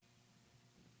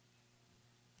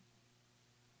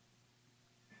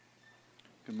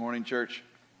Good morning, church.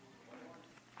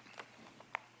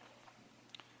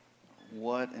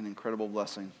 What an incredible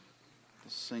blessing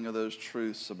to sing of those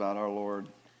truths about our Lord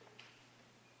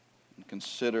and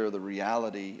consider the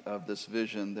reality of this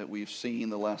vision that we've seen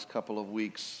the last couple of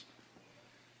weeks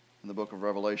in the book of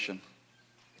Revelation.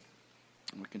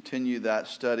 And we continue that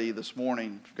study this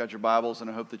morning. If you've got your Bibles, and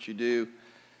I hope that you do,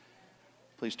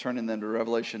 please turn in them to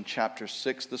Revelation chapter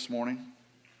 6 this morning.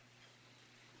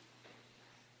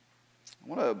 I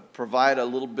want to provide a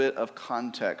little bit of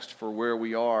context for where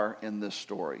we are in this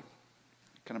story.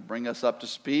 Kind of bring us up to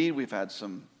speed. We've had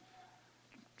some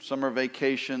summer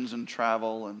vacations and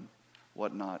travel and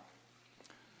whatnot.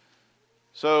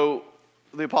 So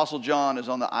the Apostle John is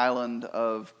on the island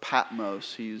of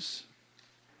Patmos. He's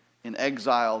in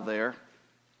exile there.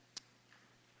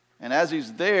 And as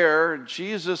he's there,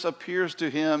 Jesus appears to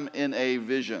him in a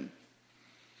vision.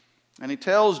 And he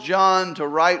tells John to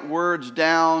write words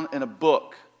down in a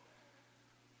book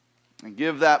and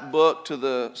give that book to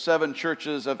the 7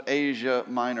 churches of Asia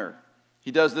Minor. He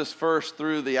does this first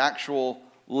through the actual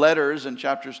letters in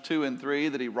chapters 2 and 3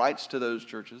 that he writes to those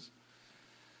churches.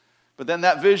 But then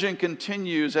that vision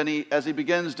continues, and as he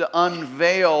begins to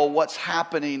unveil what's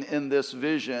happening in this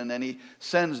vision, and he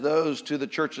sends those to the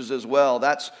churches as well.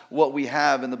 That's what we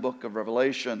have in the book of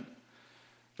Revelation.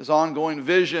 This ongoing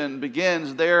vision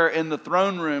begins there in the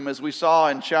throne room, as we saw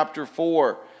in chapter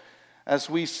 4, as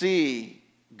we see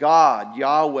God,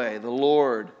 Yahweh, the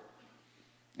Lord,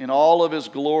 in all of His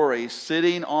glory,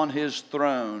 sitting on His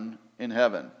throne in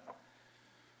heaven.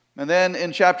 And then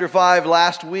in chapter 5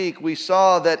 last week, we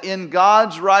saw that in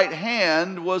God's right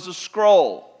hand was a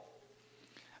scroll.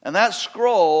 And that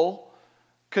scroll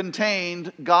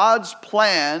contained God's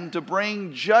plan to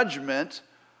bring judgment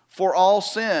for all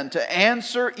sin, to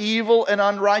answer evil and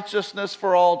unrighteousness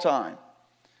for all time.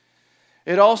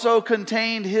 It also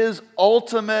contained His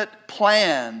ultimate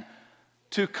plan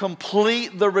to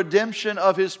complete the redemption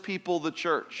of His people, the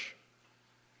church.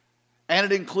 And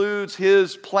it includes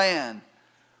His plan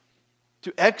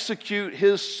to execute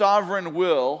His sovereign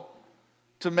will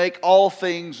to make all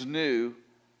things new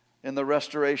in the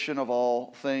restoration of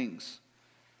all things.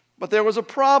 But there was a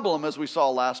problem, as we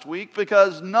saw last week,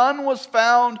 because none was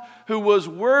found who was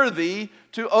worthy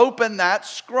to open that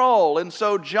scroll. And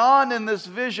so John in this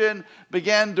vision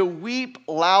began to weep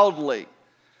loudly.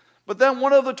 But then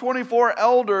one of the 24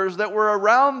 elders that were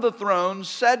around the throne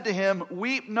said to him,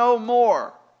 "Weep no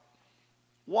more."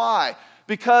 Why?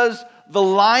 Because the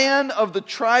Lion of the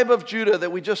tribe of Judah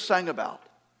that we just sang about,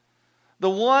 the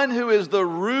one who is the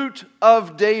root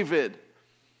of David,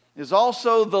 is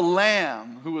also the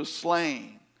Lamb who was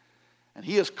slain. And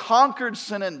He has conquered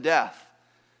sin and death.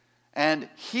 And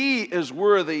He is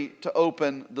worthy to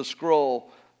open the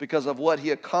scroll because of what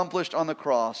He accomplished on the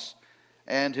cross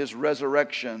and His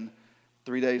resurrection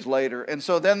 3 days later. And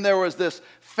so then there was this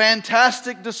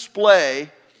fantastic display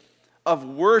of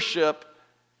worship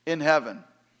in heaven.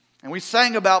 And we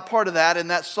sang about part of that in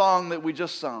that song that we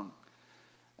just sung.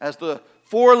 As the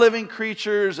 4 living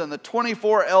creatures and the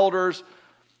 24 elders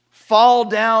fall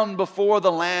down before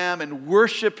the Lamb and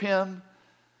worship Him,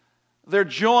 they're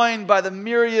joined by the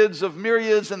myriads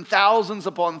and thousands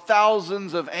upon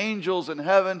thousands of angels in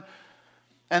heaven.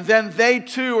 And then they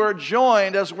too are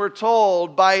joined, as we're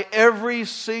told, by every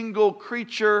single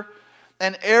creature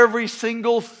and every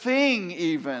single thing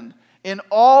even in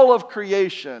all of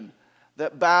creation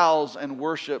that bows and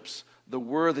worships the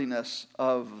worthiness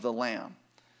of the Lamb.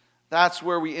 That's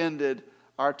where we ended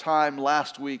our time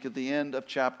last week at the end of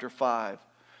chapter 5.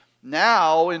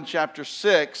 Now in chapter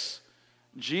 6,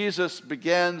 Jesus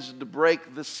begins to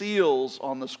break the seals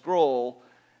on the scroll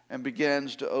and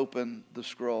begins to open the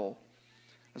scroll.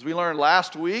 As we learned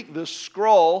last week, this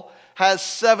scroll has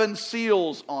 7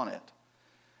 seals on it.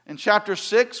 In chapter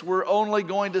 6, we're only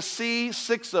going to see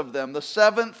 6 of them. The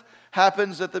 7th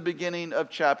happens at the beginning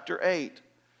of chapter 8.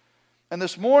 And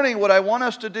this morning, what I want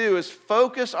us to do is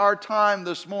focus our time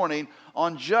this morning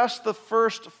on just the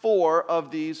first 4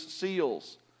 of these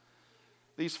seals.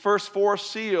 These first 4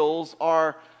 seals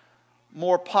are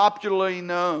more popularly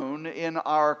known in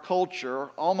our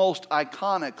culture, almost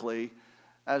iconically,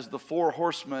 as the 4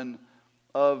 horsemen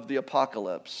of the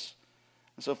apocalypse.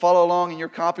 And so follow along in your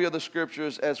copy of the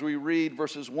scriptures as we read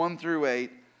verses 1 through 8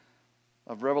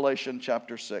 of Revelation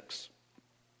chapter 6.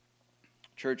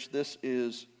 Church, this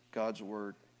is God's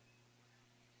word.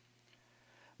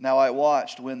 Now I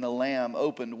watched when the Lamb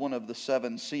opened one of the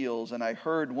 7 seals, and I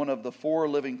heard one of the 4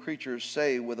 living creatures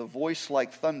say with a voice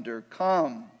like thunder,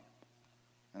 "Come!"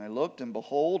 And I looked, and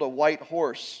behold, a white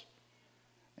horse,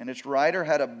 and its rider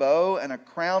had a bow, and a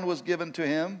crown was given to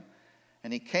him,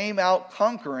 and he came out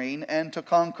conquering and to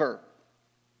conquer.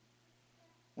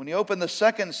 When he opened the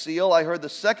second seal, I heard the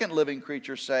second living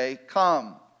creature say,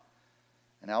 "Come."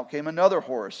 And out came another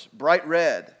horse, bright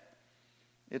red.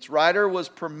 Its rider was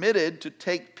permitted to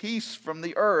take peace from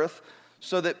the earth,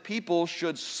 so that people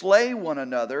should slay one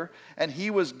another, and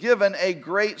he was given a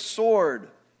great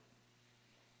sword.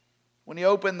 When he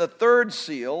opened the third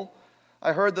seal,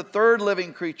 I heard the third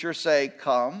living creature say,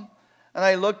 "Come." And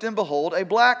I looked, and behold, a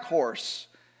black horse,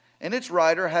 and its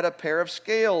rider had a pair of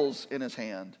scales in his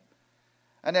hand.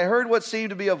 And I heard what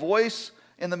seemed to be a voice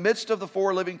in the midst of the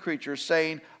four living creatures,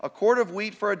 saying, "A quart of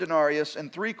wheat for a denarius,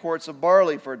 and 3 quarts of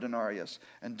barley for a denarius,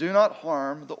 and do not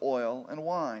harm the oil and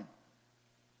wine."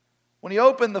 When he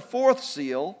opened the fourth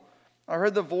seal, I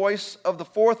heard the voice of the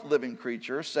fourth living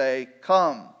creature say,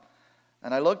 "Come."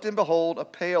 And I looked, and behold, a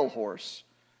pale horse,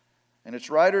 and its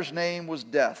rider's name was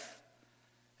Death,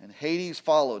 and Hades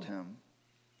followed him.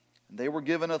 And they were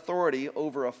given authority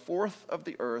over a fourth of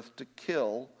the earth to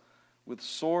kill with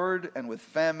sword and with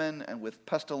famine and with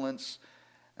pestilence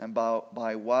and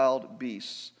by wild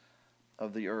beasts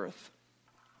of the earth.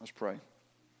 Let's pray.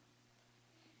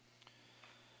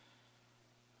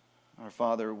 Our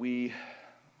Father, we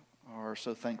are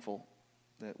so thankful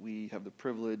that we have the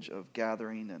privilege of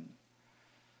gathering and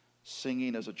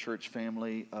singing as a church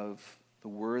family of the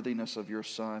worthiness of your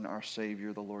Son, our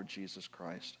Savior, the Lord Jesus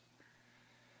Christ.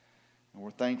 And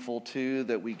we're thankful, too,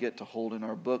 that we get to hold in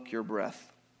our book your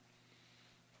breath,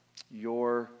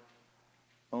 your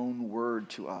own word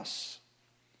to us.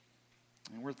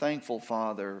 And we're thankful,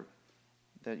 Father,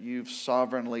 that you've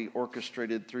sovereignly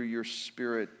orchestrated through your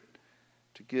Spirit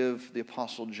to give the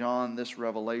Apostle John this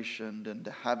revelation and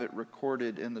to have it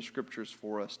recorded in the Scriptures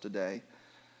for us today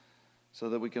so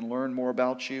that we can learn more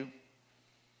about you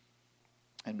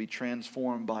and be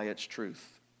transformed by its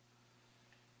truth.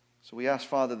 So we ask,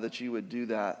 Father, that you would do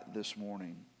that this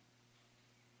morning.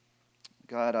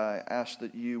 God, I ask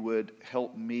that you would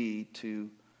help me to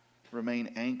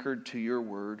remain anchored to your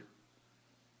word.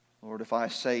 Lord, if I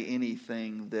say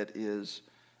anything that is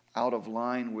out of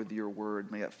line with your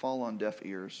word, may it fall on deaf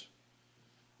ears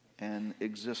and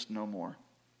exist no more.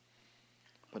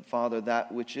 But Father,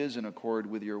 that which is in accord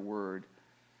with your word,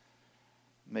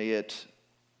 may it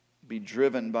be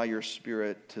driven by your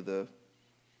Spirit to the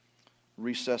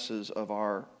recesses of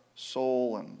our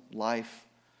soul and life.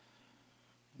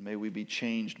 May we be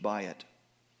changed by it.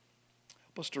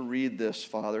 Help us to read this,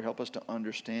 Father. Help us to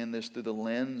understand this through the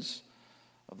lens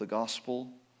of the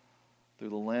gospel, through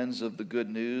the lens of the good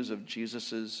news of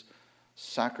Jesus'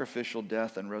 sacrificial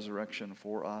death and resurrection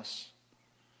for us.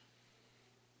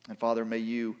 And Father, may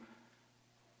you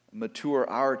mature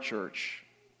our church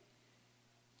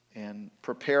and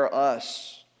prepare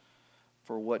us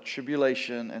for what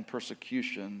tribulation and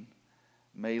persecution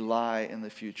may lie in the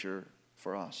future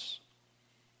for us,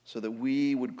 so that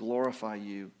we would glorify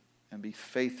you and be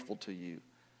faithful to you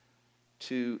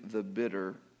to the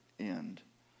bitter end.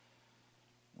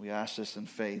 We ask this in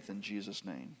faith in Jesus'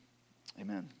 name.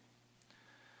 Amen.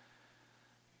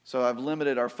 So I've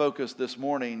limited our focus this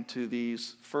morning to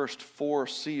these first 4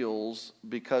 seals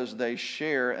because they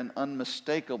share an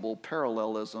unmistakable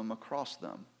parallelism across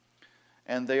them.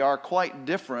 And they are quite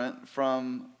different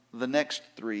from the next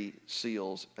 3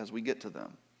 seals as we get to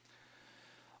them.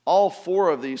 All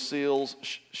 4 of these seals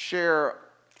share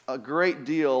a great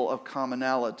deal of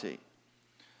commonality.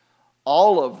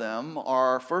 All of them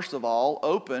are, first of all,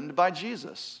 opened by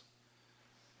Jesus.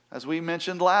 As we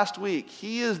mentioned last week,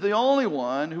 he is the only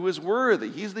one who is worthy.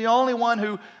 He's the only one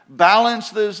who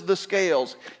balances the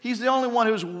scales. He's the only one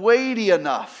who's weighty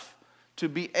enough to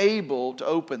be able to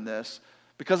open this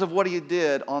because of what he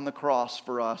did on the cross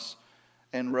for us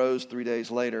and rose 3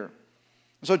 days later.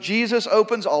 So Jesus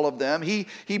opens all of them.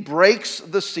 He breaks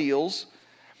the seals.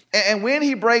 And when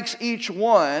he breaks each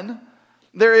one,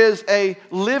 there is a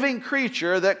living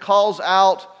creature that calls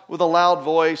out with a loud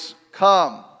voice,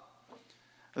 "Come."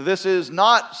 This is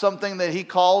not something that he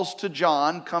calls to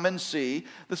John, "Come and see."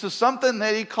 This is something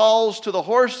that he calls to the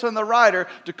horse and the rider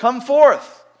to come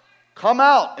forth. Come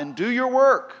out and do your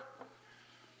work.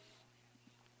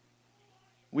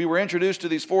 We were introduced to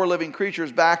these 4 living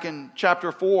creatures back in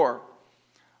chapter 4.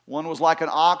 One was like an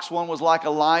ox, one was like a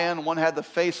lion, one had the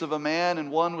face of a man,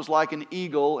 and one was like an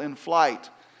eagle in flight.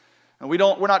 And we're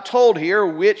not told here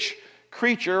which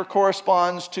creature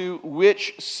corresponds to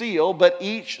which seal, but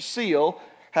each seal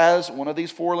has one of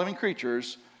these 4 living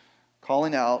creatures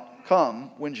calling out,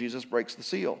 "Come," when Jesus breaks the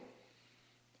seal.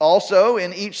 Also,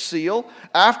 in each seal,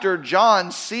 after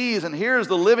John sees and hears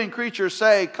the living creature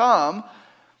say, "Come,"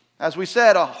 as we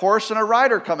said, a horse and a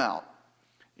rider come out.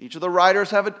 Each of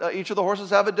the horses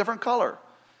have a different color.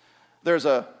 There's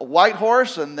a white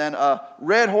horse, and then a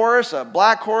red horse, a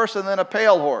black horse, and then a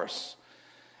pale horse.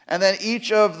 And then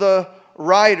each of the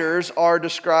riders are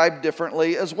described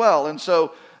differently as well. And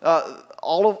so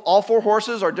all four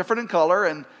horses are different in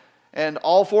color, and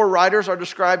all four riders are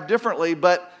described differently.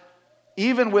 But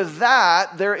even with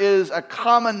that, there is a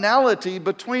commonality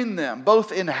between them,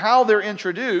 both in how they're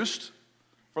introduced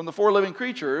from the four living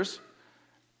creatures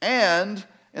and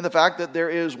in the fact that there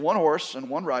is one horse and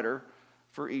one rider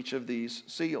for each of these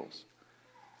seals.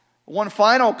 One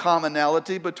final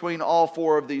commonality between all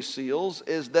four of these seals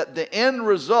is that the end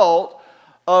result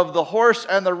of the horse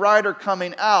and the rider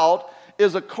coming out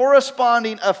is a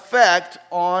corresponding effect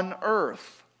on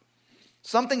earth.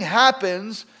 Something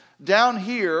happens down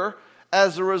here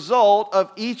as a result of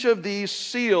each of these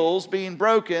seals being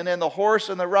broken and the horse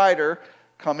and the rider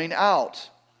coming out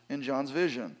in John's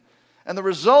vision. And the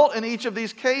result in each of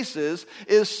these cases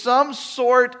is some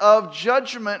sort of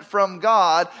judgment from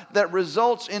God that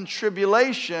results in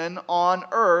tribulation on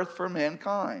earth for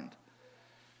mankind.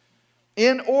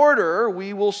 In order,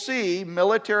 we will see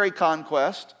military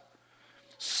conquest,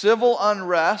 civil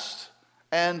unrest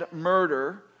and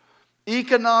murder,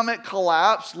 economic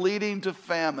collapse leading to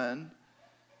famine,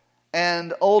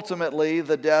 and ultimately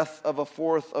the death of a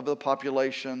fourth of the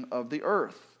population of the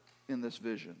earth in this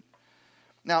vision.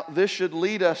 Now, this should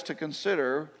lead us to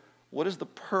consider, what is the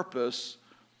purpose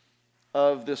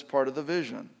of this part of the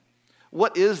vision?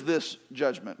 What is this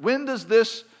judgment? When does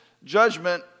this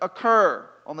judgment occur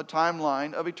on the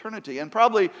timeline of eternity? And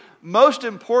probably most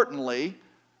importantly,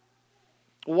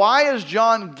 why is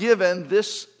John given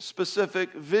this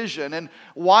specific vision? And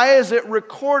why is it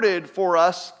recorded for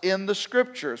us in the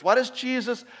Scriptures? Why does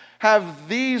Jesus have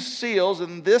these seals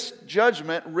and this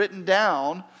judgment written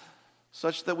down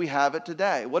such that we have it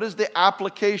today? What is the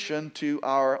application to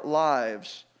our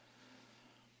lives?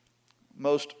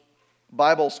 Most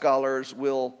Bible scholars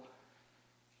will,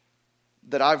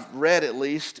 that I've read at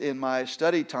least in my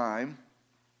study time,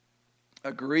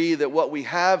 agree that what we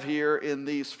have here in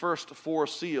these first four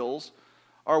seals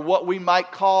are what we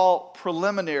might call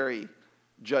preliminary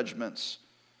judgments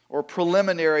or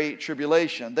preliminary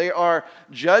tribulation. They are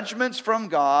judgments from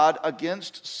God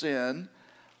against sin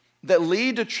that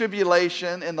lead to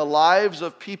tribulation in the lives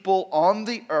of people on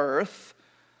the earth,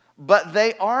 but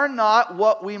they are not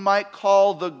what we might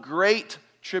call the great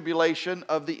tribulation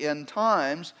of the end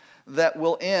times that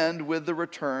will end with the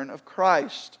return of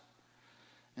Christ.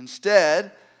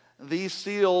 Instead, these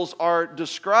seals are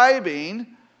describing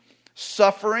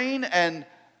suffering and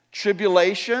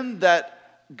tribulation that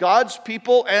God's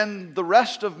people and the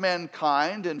rest of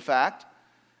mankind, in fact,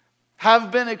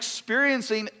 have been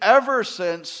experiencing ever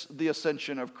since the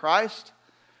ascension of Christ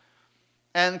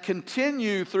and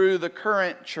continue through the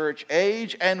current church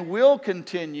age and will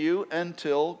continue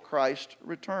until Christ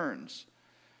returns.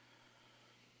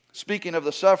 Speaking of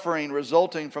the suffering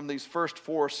resulting from these first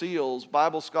four seals,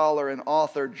 Bible scholar and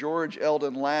author George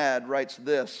Eldon Ladd writes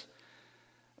this: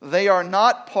 "They are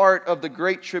not part of the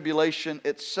Great Tribulation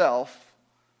itself,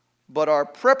 but are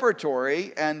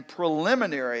preparatory and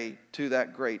preliminary to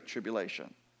that Great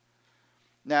Tribulation."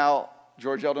 Now,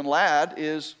 George Eldon Ladd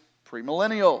is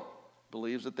premillennial,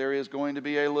 believes that there is going to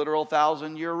be a literal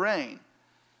 1,000-year reign.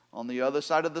 On the other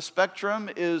side of the spectrum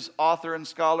is author and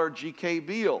scholar G.K.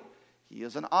 Beale. He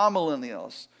is an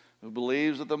amillennialist who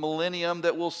believes that the millennium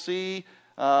that we'll see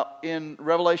in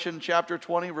Revelation chapter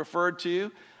 20 referred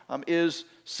to is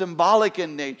symbolic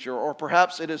in nature, or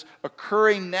perhaps it is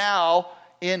occurring now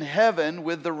in heaven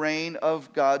with the reign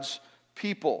of God's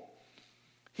people.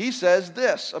 He says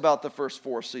this about the first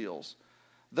four seals: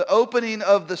 "The opening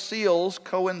of the seals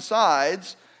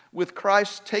coincides with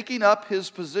Christ taking up his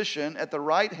position at the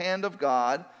right hand of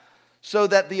God, so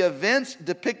that the events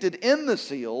depicted in the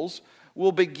seals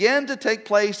will begin to take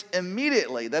place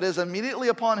immediately, that is, immediately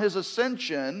upon his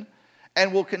ascension,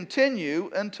 and will continue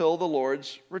until the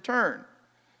Lord's return."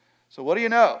 So what do you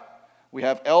know? We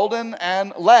have Eldon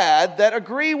and Ladd that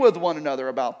agree with one another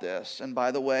about this. And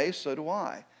by the way, so do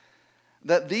I.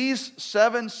 That these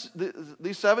seven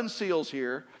seals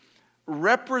here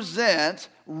represent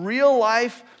real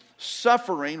life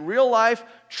suffering, real life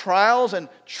trials and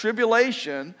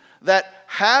tribulation that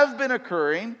have been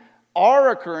occurring, are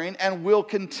occurring, and will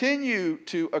continue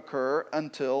to occur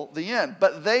until the end.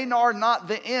 But they are not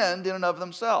the end in and of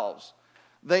themselves.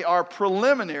 They are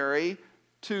preliminary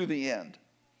to the end.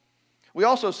 We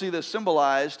also see this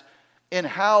symbolized in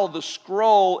how the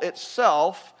scroll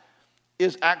itself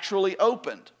is actually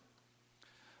opened.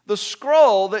 The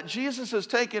scroll that Jesus has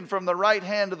taken from the right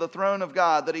hand of the throne of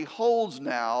God, that he holds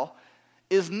now,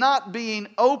 is not being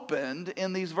opened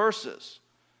in these verses.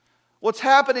 What's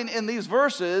happening in these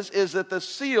verses is that the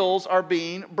seals are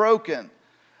being broken.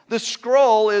 The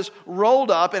scroll is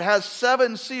rolled up. It has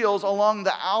 7 seals along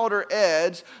the outer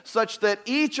edge, such that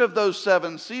each of those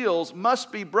 7 seals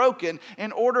must be broken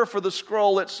in order for the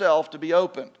scroll itself to be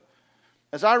opened.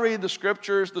 As I read the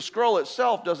scriptures, the scroll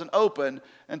itself doesn't open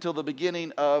until the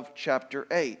beginning of chapter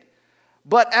 8.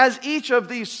 But as each of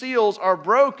these seals are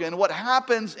broken, what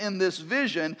happens in this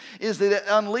vision is that it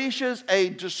unleashes a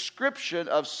description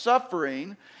of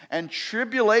suffering and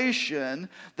tribulation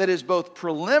that is both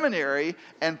preliminary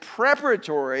and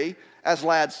preparatory, as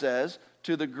Ladd says,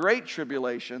 to the great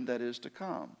tribulation that is to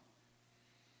come.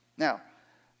 Now,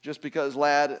 just because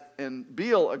Ladd and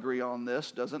Beale agree on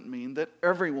this doesn't mean that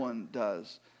everyone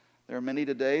does. There are many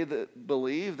today that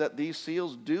believe that these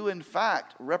seals do in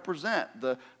fact represent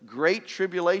the great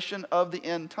tribulation of the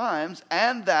end times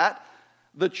and that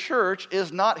the church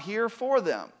is not here for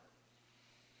them.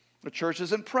 The church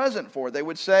isn't present for it. They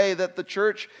would say that the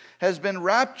church has been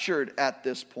raptured at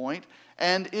this point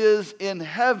and is in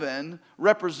heaven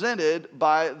represented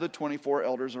by the 24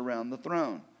 elders around the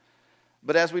throne.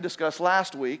 But as we discussed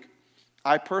last week,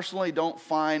 I personally don't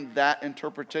find that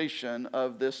interpretation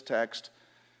of this text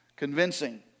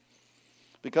convincing.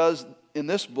 Because in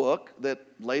this book that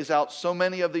lays out so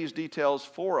many of these details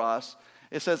for us,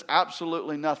 it says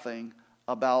absolutely nothing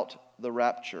about the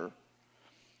rapture.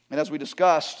 And as we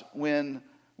discussed when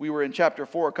we were in chapter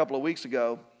 4 a couple of weeks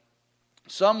ago,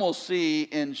 some will see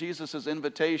in Jesus'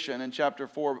 invitation in chapter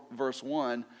 4, verse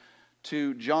 1,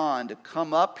 to John to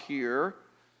come up here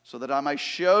so that I might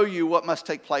show you what must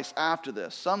take place after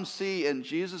this. Some see in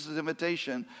Jesus'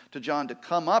 invitation to John to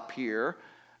come up here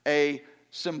a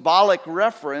symbolic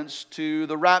reference to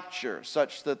the rapture,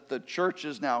 such that the church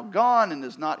is now gone and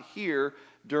is not here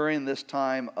during this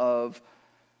time of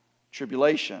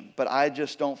tribulation. But I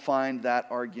just don't find that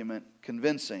argument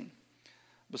convincing.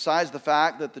 Besides the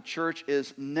fact that the church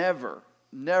is never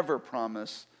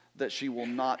promised that she will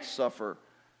not suffer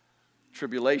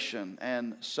tribulation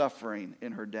and suffering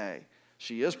in her day.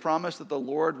 She is promised that the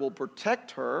Lord will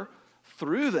protect her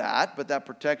through that, but that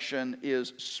protection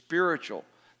is spiritual.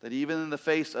 That even in the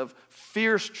face of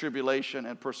fierce tribulation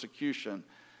and persecution,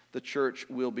 the church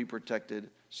will be protected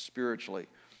spiritually.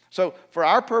 So for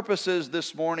our purposes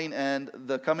this morning and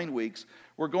the coming weeks,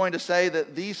 we're going to say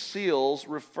that these seals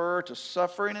refer to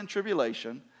suffering and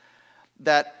tribulation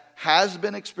that has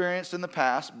been experienced in the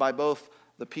past by both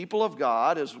the people of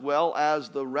God as well as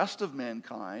the rest of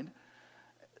mankind.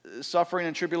 Suffering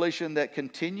and tribulation that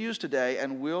continues today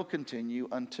and will continue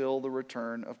until the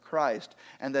return of Christ.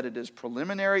 And that it is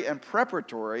preliminary and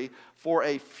preparatory for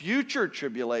a future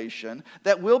tribulation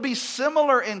that will be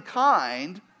similar in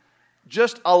kind,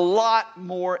 just a lot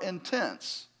more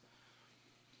intense.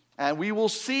 And we will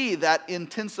see that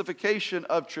intensification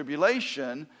of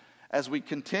tribulation as we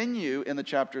continue in the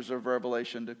chapters of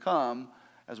Revelation to come,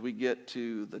 as we get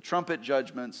to the trumpet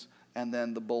judgments and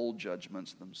then the bowl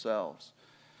judgments themselves.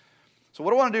 So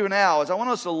what I want to do now is I want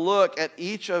us to look at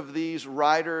each of these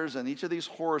riders and each of these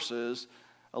horses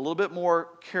a little bit more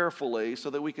carefully so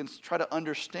that we can try to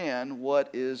understand what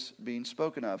is being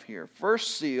spoken of here.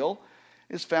 First seal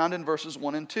is found in verses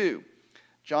 1 and 2.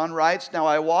 John writes, "Now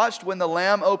I watched when the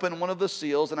Lamb opened one of the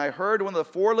seals, and I heard one of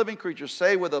the 4 living creatures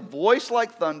say with a voice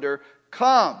like thunder,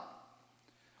 'Come!'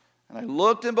 And I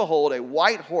looked, and behold, a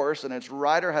white horse, and its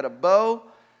rider had a bow,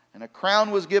 and a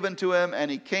crown was given to him,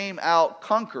 and he came out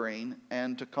conquering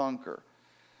and to conquer."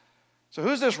 So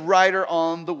who's this rider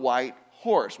on the white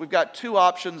horse? We've got 2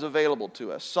 options available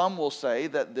to us. Some will say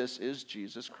that this is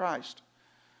Jesus Christ.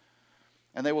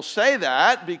 And they will say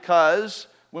that because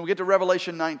when we get to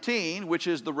Revelation 19, which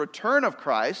is the return of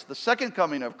Christ, the second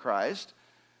coming of Christ,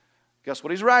 guess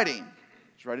what he's riding?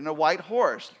 He's riding a white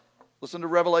horse. Listen to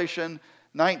Revelation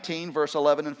 19, verse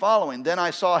 11 and following. "Then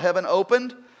I saw heaven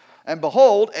opened, and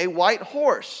behold, a white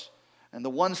horse, and the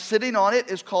one sitting on it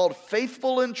is called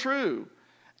Faithful and True,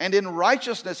 and in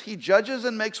righteousness he judges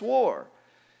and makes war.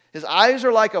 His eyes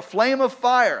are like a flame of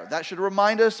fire." That should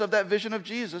remind us of that vision of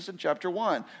Jesus in chapter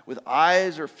 1, with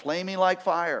eyes are flaming like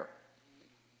fire.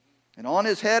 "And on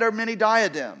his head are many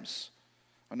diadems,"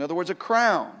 in other words, a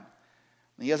crown.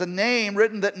 "And he has a name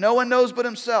written that no one knows but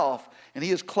himself. And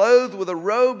he is clothed with a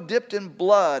robe dipped in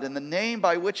blood, and the name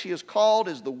by which he is called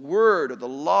is the Word, or the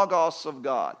Logos of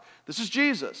God." This is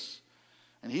Jesus,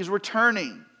 and he's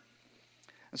returning.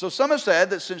 And so some have said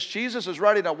that since Jesus is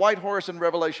riding a white horse in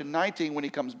Revelation 19 when he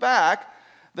comes back,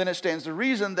 then it stands to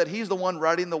reason that he's the one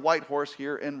riding the white horse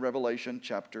here in Revelation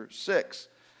chapter 6.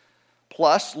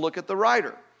 Plus, look at the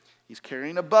rider. He's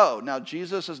carrying a bow. Now,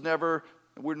 Jesus has never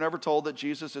We're never told that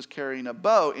Jesus is carrying a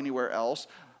bow anywhere else,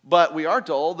 but we are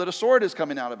told that a sword is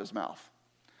coming out of his mouth.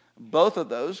 Both of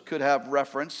those could have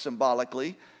reference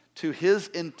symbolically to his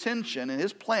intention and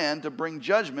his plan to bring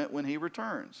judgment when he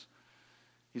returns.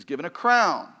 He's given a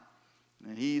crown,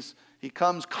 and he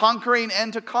comes conquering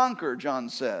and to conquer, John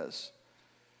says.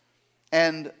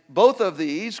 And both of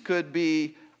these could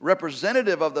be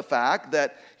representative of the fact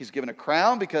that he's given a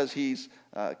crown because he's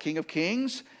King of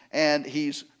Kings, and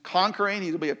he's conquering.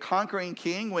 He'll be a conquering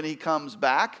king when he comes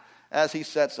back as he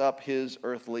sets up his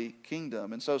earthly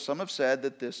kingdom. And so some have said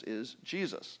that this is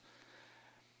Jesus.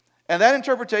 And that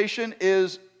interpretation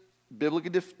is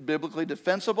biblically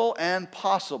defensible and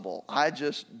possible. I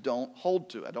just don't hold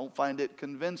to it. I don't find it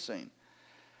convincing.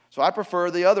 So I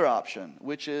prefer the other option,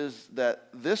 which is that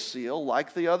this seal,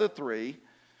 like the other three,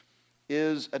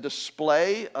 is a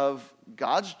display of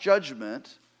God's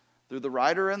judgment through the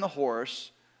rider and the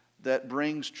horse that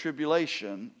brings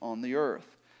tribulation on the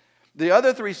earth. The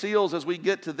other three seals, as we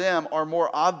get to them, are more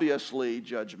obviously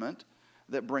judgment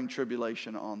that bring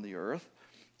tribulation on the earth.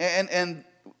 And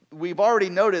we've already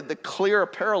noted the clear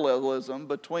parallelism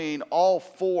between all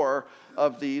four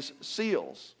of these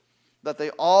seals, that they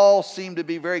all seem to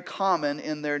be very common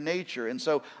in their nature. And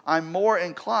so I'm more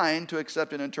inclined to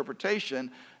accept an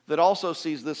interpretation that also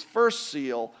sees this first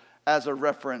seal as a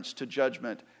reference to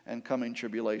judgment and coming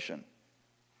tribulation.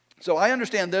 So I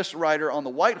understand this rider on the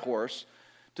white horse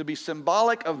to be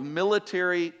symbolic of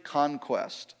military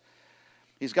conquest.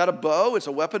 He's got a bow, it's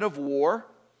a weapon of war.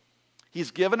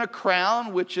 He's given a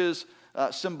crown, which is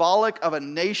symbolic of a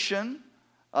nation,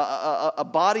 a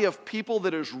body of people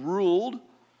that is ruled,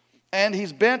 and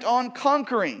he's bent on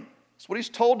conquering. That's what he's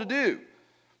told to do.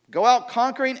 Go out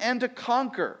conquering and to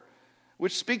conquer,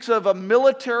 which speaks of a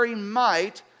military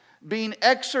might being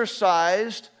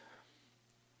exercised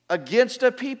against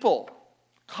a people,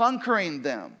 conquering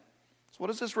them. So what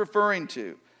is this referring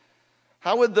to?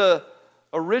 How would the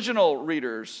original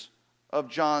readers of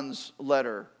John's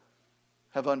letter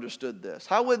have understood this?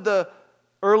 How would the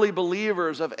early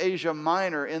believers of Asia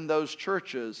Minor in those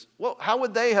churches, how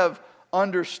would they have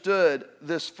understood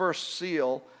this first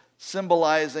seal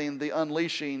symbolizing the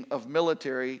unleashing of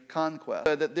military conquest?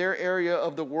 That their area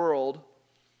of the world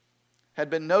had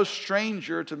been no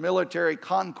stranger to military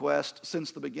conquest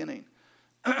since the beginning.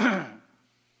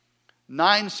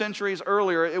 9 centuries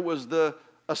earlier, it was the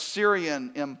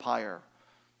Assyrian Empire.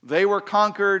 They were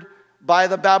conquered by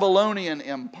the Babylonian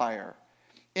Empire.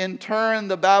 In turn,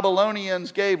 the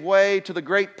Babylonians gave way to the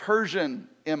great Persian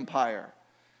Empire.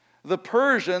 The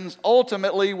Persians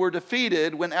ultimately were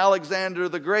defeated when Alexander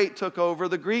the Great took over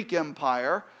the Greek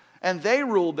Empire, and they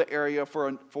ruled the area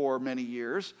for many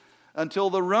years until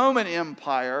the Roman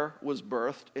Empire was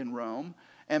birthed in Rome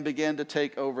and began to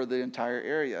take over the entire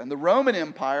area. And the Roman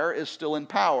Empire is still in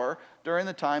power during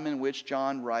the time in which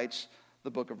John writes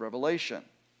the book of Revelation.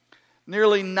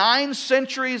 Nearly 9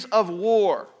 centuries of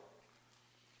war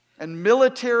and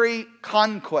military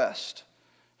conquest.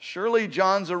 Surely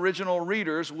John's original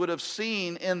readers would have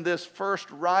seen in this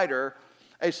first writer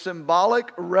a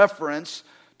symbolic reference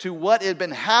to what had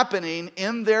been happening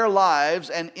in their lives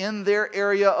and in their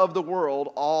area of the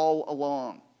world all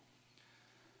along.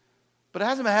 But it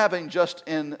hasn't been happening just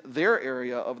in their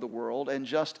area of the world and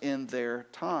just in their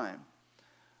time.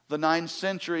 The 9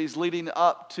 centuries leading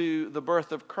up to the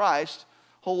birth of Christ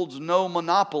holds no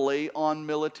monopoly on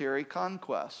military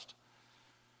conquest.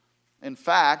 In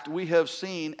fact, we have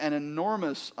seen an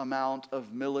enormous amount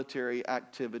of military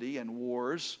activity and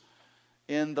wars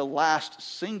in the last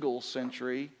single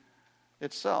century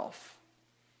itself.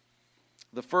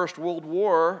 The First World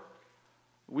War,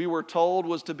 we were told,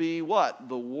 was to be what?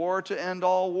 The war to end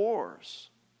all wars.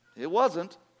 It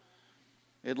wasn't.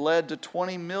 It led to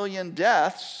 20 million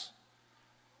deaths,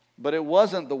 but it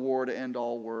wasn't the war to end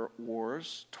all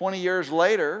wars. 20 years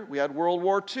later, we had World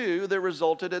War II that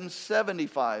resulted in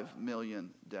 75 million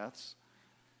deaths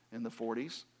in the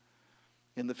 40s.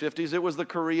 In the 50s, it was the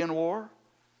Korean War.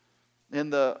 In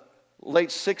the late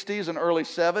 60s and early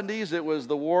 70s, it was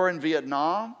the war in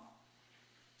Vietnam.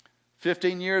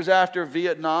 15 years after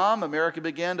Vietnam, America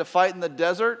began to fight in the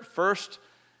desert, first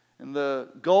in the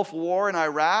Gulf War in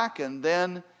Iraq, and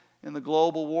then in the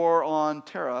global war on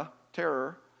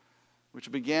terror,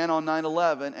 which began on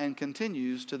 9/11 and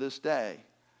continues to this day,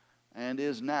 and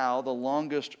is now the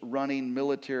longest running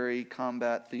military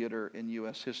combat theater in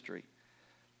U.S. history.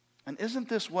 And isn't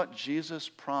this what Jesus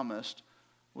promised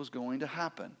was going to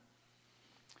happen?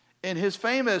 In his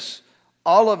famous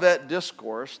Olivet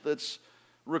Discourse that's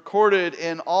recorded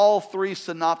in all 3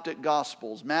 synoptic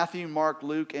Gospels, Matthew, Mark,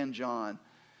 Luke, and John,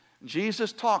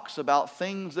 Jesus talks about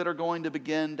things that are going to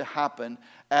begin to happen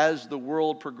as the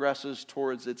world progresses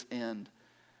towards its end.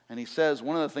 And he says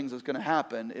one of the things that's going to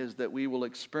happen is that we will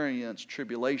experience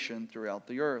tribulation throughout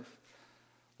the earth.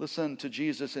 Listen to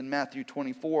Jesus in Matthew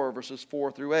 24, verses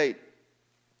 4 through 8.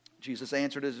 Jesus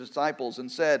answered his disciples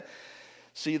and said,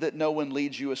 "See that no one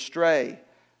leads you astray.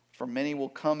 For many will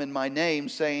come in my name,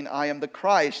 saying, 'I am the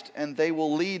Christ,' and they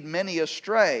will lead many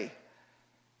astray.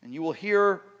 And you will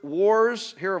hear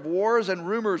of wars and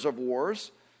rumors of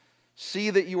wars. See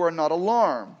that you are not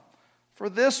alarmed. For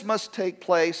this must take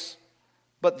place,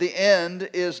 but the end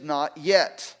is not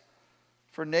yet.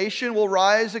 For nation will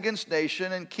rise against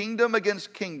nation, and kingdom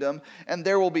against kingdom, and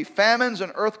there will be famines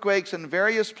and earthquakes in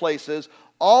various places.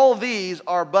 All these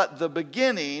are but the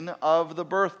beginning of the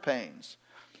birth pains."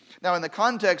 Now, in the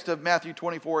context of Matthew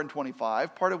 24 and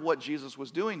 25, part of what Jesus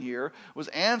was doing here was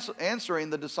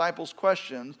answering the disciples'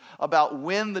 questions about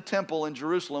when the temple in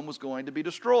Jerusalem was going to be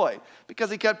destroyed, because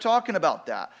he kept talking about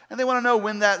that. And they want to know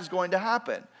when that is going to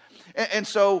happen. And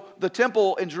so the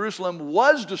temple in Jerusalem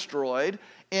was destroyed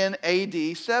in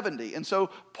AD 70. And so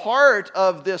part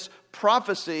of this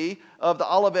prophecy of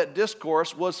the Olivet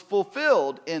Discourse was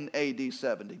fulfilled in AD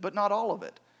 70, but not all of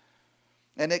it.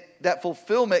 And that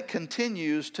fulfillment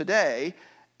continues today,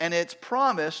 and it's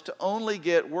promised to only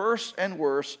get worse and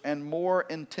worse and more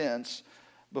intense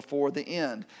before the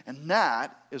end. And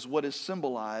that is what is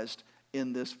symbolized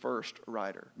in this first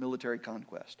rider, military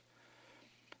conquest.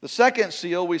 The second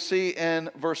seal we see in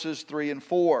verses 3 and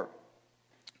 4.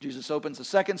 Jesus opens the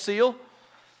second seal.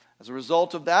 As a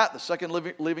result of that, the second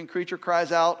living creature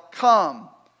cries out, "Come."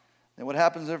 And what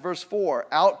happens in verse 4?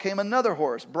 Out came another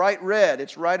horse, bright red.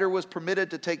 Its rider was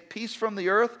permitted to take peace from the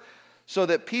earth, so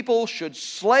that people should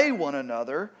slay one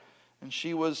another, and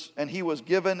he was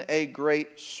given a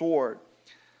great sword.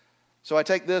 So I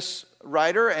take this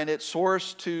rider and its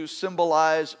horse to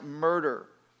symbolize murder.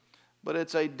 But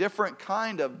it's a different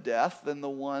kind of death than the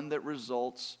one that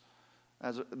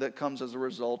comes as a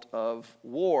result of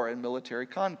war and military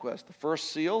conquest. The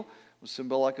first seal was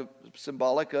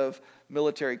symbolic of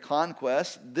military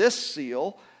conquest. This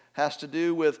seal has to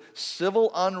do with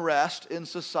civil unrest in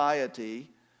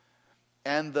society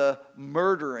and the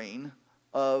murdering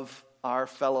of our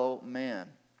fellow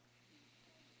man.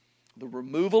 The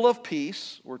removal of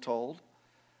peace, we're told,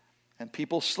 and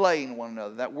people slaying one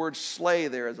another. That word slay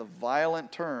there is a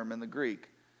violent term in the Greek.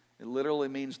 It literally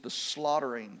means the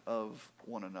slaughtering of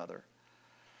one another.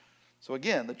 So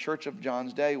again, the church of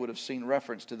John's day would have seen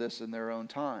reference to this in their own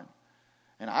time.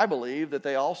 And I believe that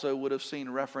they also would have seen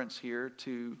reference here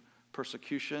to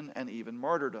persecution and even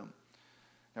martyrdom.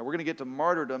 Now we're going to get to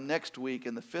martyrdom next week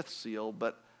in the fifth seal,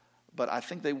 but I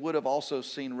think they would have also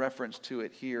seen reference to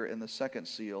it here in the second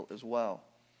seal as well.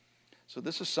 So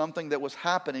this is something that was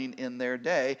happening in their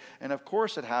day, and of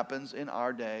course it happens in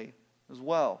our day as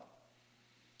well.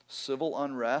 Civil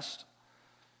unrest,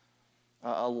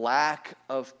 a lack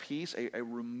of peace, a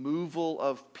removal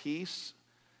of peace,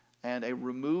 and a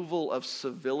removal of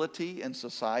civility in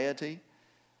society,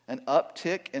 an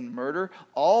uptick in murder,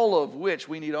 all of which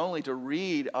we need only to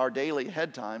read our daily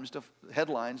headlines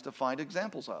to find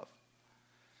examples of.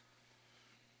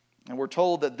 And we're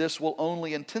told that this will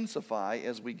only intensify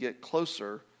as we get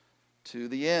closer to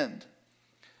the end.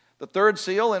 The third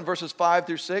seal in verses 5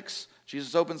 through 6,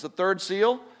 Jesus opens the third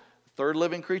seal. The third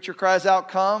living creature cries out,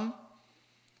 "Come."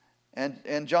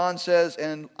 And John says,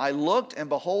 "And I looked, and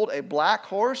behold, a black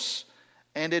horse,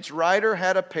 and its rider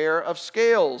had a pair of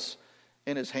scales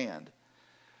in his hand."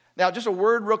 Now, just a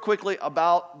word real quickly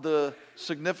about the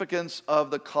significance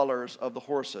of the colors of the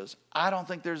horses. I don't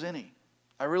think there's any.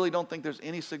 I really don't think there's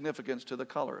any significance to the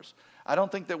colors. I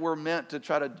don't think that we're meant to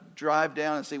try to drive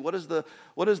down and see what does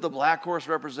the black horse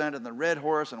represent and the red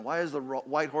horse, and why is the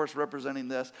white horse representing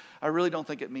this. I really don't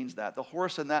think it means that. The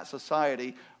horse in that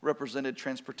society represented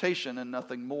transportation and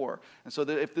nothing more. And so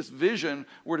that if this vision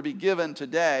were to be given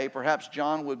today, perhaps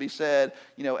John would be said,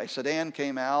 a sedan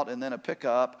came out, and then a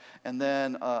pickup, and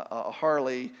then a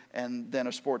Harley, and then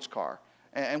a sports car.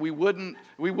 And we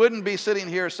wouldn't be sitting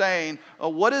here saying,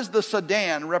 what does the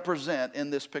sedan represent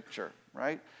in this picture,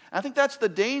 right? I think that's the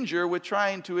danger with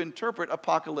trying to interpret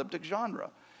apocalyptic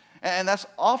genre. And that's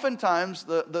oftentimes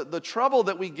the trouble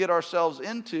that we get ourselves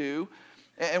into,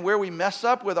 and where we mess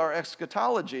up with our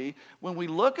eschatology when we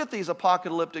look at these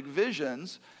apocalyptic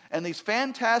visions and these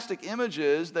fantastic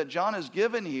images that John has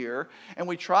given here, and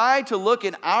we try to look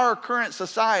in our current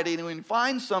society and we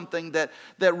find something that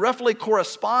roughly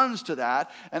corresponds to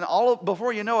that, and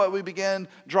before you know it, we begin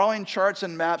drawing charts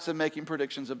and maps and making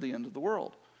predictions of the end of the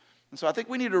world. And so I think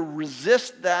we need to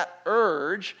resist that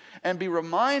urge and be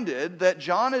reminded that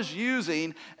John is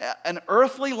using an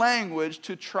earthly language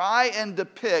to try and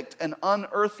depict an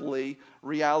unearthly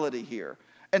reality here.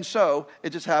 And so it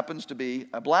just happens to be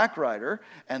a black rider,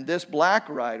 and this black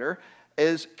rider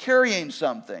is carrying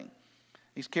something.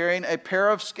 He's carrying a pair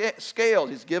of scales.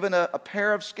 He's given a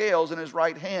pair of scales in his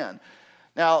right hand.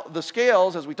 Now, the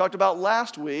scales, as we talked about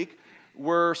last week,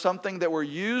 were something that were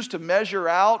used to measure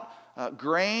out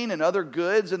grain and other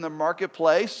goods in the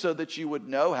marketplace so that you would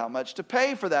know how much to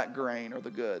pay for that grain or the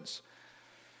goods.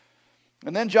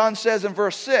 And then John says in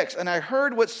verse 6, "And I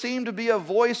heard what seemed to be a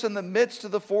voice in the midst of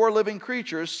the four living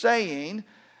creatures saying,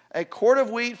 a quart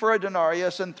of wheat for a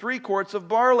denarius and 3 quarts of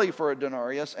barley for a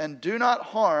denarius, and do not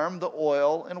harm the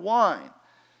oil and wine."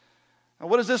 Now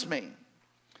what does this mean?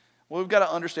 Well, we've got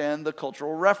to understand the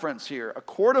cultural reference here. A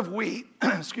quart of wheat,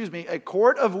 a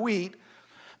quart of wheat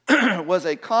was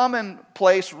a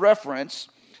commonplace reference.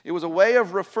 It was a way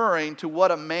of referring to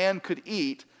what a man could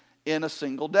eat in a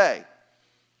single day.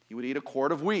 He would eat a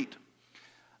quart of wheat.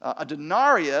 A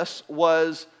denarius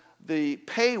was the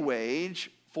pay wage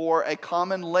for a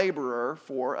common laborer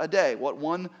for a day, what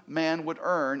one man would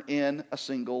earn in a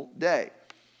single day.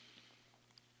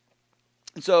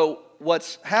 And so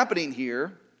what's happening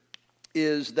here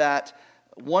is that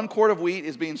 1 quart of wheat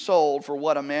is being sold for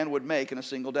what a man would make in a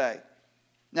single day.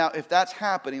 Now, if that's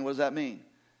happening, what does that mean?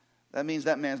 That means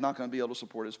that man's not going to be able to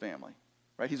support his family,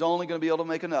 right? He's only going to be able to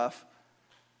make enough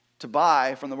to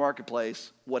buy from the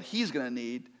marketplace what he's going to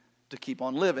need to keep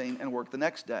on living and work the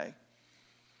next day.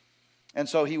 And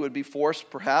so he would be forced,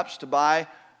 perhaps, to buy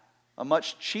a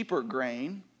much cheaper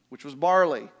grain, which was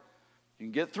barley. You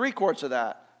can get 3 quarts of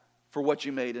that for what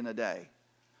you made in a day.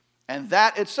 And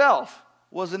that itself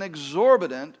was an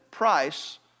exorbitant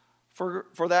price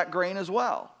for that grain as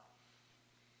well.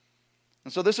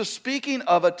 And so this is speaking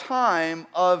of a time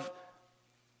of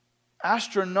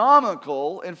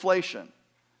astronomical inflation.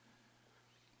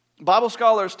 Bible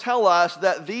scholars tell us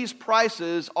that these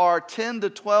prices are 10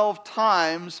 to 12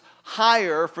 times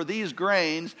higher for these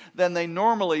grains than they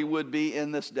normally would be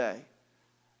in this day.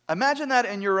 Imagine that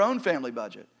in your own family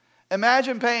budget.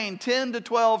 Imagine paying 10 to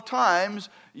 12 times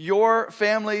your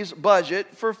family's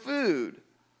budget for food.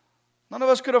 None of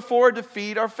us could afford to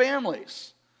feed our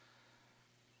families.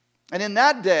 And in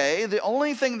that day, the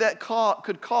only thing that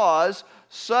could cause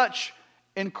such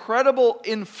incredible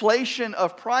inflation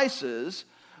of prices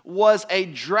was a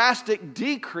drastic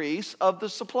decrease of the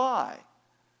supply.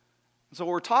 And so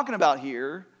what we're talking about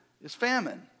here is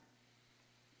famine.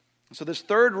 So this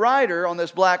third rider on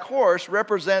this black horse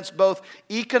represents both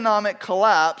economic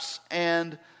collapse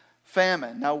and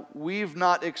famine. Now, we've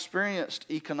not experienced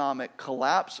economic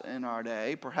collapse in our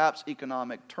day, perhaps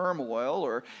economic turmoil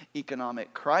or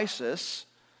economic crisis.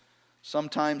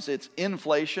 Sometimes it's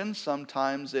inflation,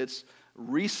 sometimes it's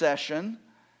recession.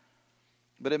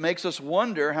 But it makes us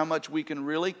wonder how much we can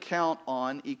really count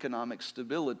on economic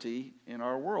stability in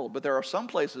our world. But there are some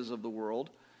places of the world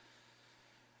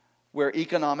where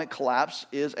economic collapse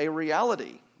is a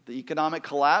reality. The economic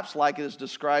collapse, like it is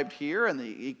described here, and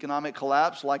the economic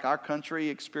collapse like our country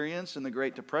experienced in the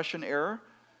Great Depression era,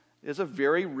 is a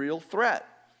very real threat.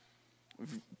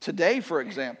 Today, for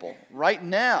example, right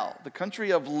now, the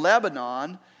country of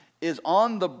Lebanon is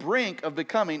on the brink of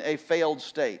becoming a failed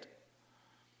state.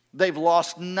 They've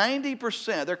lost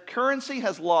 90%. Their currency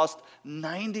has lost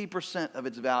 90% of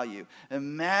its value.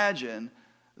 Imagine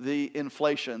the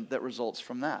inflation that results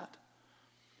from that.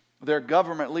 Their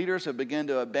government leaders have begun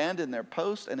to abandon their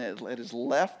posts, and it has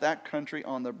left that country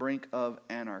on the brink of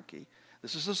anarchy.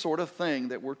 This is the sort of thing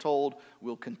that we're told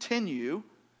will continue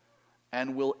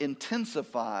and will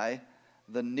intensify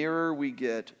the nearer we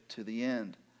get to the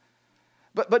end.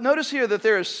 But notice here that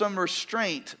there is some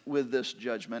restraint with this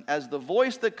judgment, as the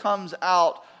voice that comes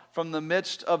out from the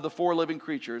midst of the 4 living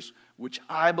creatures, which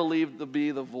I believe to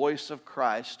be the voice of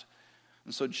Christ.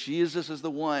 And so Jesus is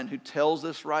the one who tells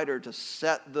this writer to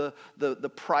set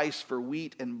the price for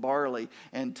wheat and barley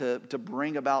and to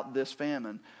bring about this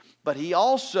famine. But he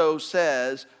also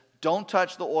says, don't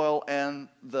touch the oil and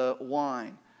the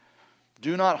wine.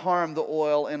 Do not harm the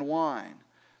oil and wine.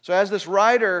 So as this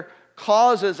writer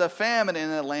causes a famine in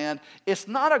the land, it's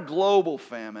not a global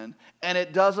famine, and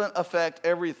it doesn't affect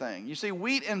everything. You see,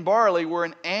 wheat and barley were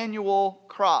an annual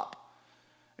crop.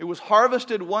 It was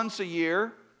harvested once a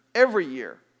year, every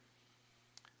year.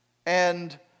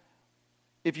 And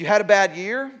if you had a bad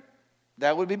year,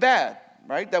 that would be bad,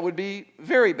 right? That would be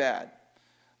very bad.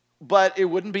 But it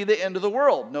wouldn't be the end of the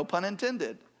world, no pun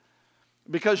intended.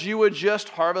 Because you would just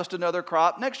harvest another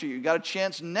crop next year. You got a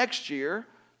chance next year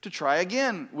to try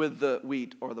again with the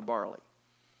wheat or the barley.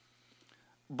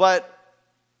 But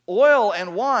oil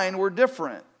and wine were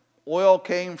different. Oil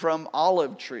came from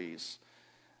olive trees.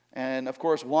 And of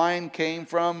course, wine came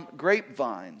from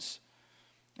grapevines.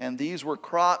 And these were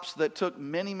crops that took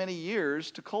many, many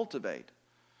years to cultivate.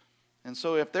 And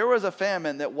so if there was a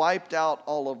famine that wiped out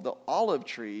all of the olive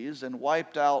trees and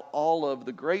wiped out all of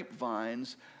the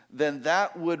grapevines, then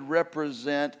that would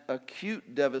represent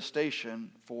acute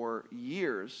devastation for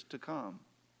years to come.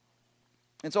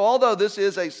 And so although this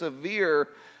is a severe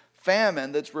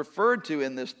famine that's referred to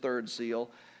in this third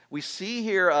seal, we see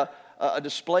here a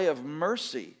display of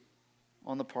mercy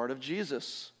on the part of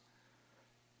Jesus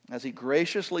as he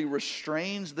graciously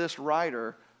restrains this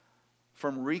rider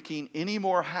from wreaking any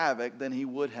more havoc than he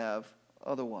would have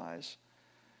otherwise.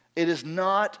 It is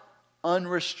not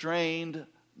unrestrained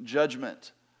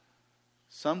judgment,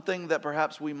 something that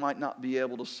perhaps we might not be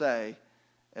able to say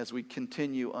as we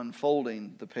continue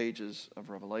unfolding the pages of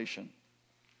Revelation.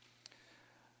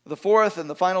 The fourth and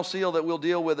the final seal that we'll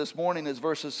deal with this morning is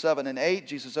verses 7 and 8.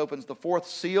 Jesus opens the fourth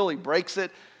seal. He breaks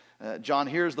it. John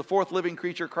hears the fourth living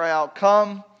creature cry out,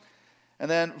 "Come." And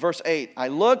then verse 8, "I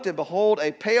looked, and behold,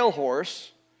 a pale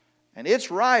horse, and its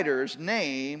rider's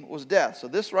name was Death." So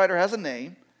this rider has a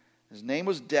name. His name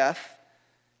was Death,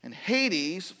 and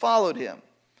Hades followed him.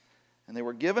 And they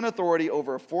were given authority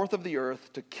over a fourth of the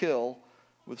earth to kill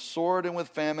with sword and with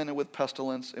famine and with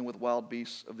pestilence and with wild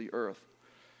beasts of the earth.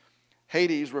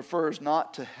 Hades refers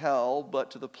not to hell, but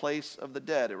to the place of the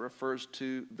dead. It refers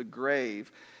to the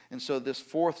grave. And so this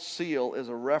fourth seal is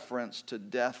a reference to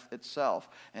death itself.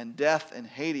 And death and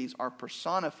Hades are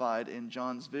personified in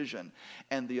John's vision.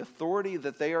 And the authority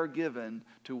that they are given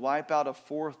to wipe out a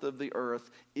fourth of the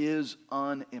earth is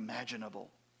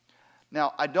unimaginable.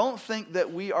 Now, I don't think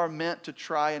that we are meant to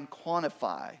try and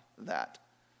quantify that.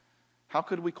 How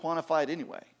could we quantify it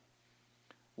anyway?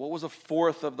 What was a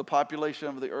fourth of the population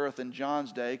of the earth in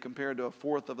John's day compared to a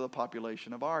fourth of the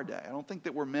population of our day? I don't think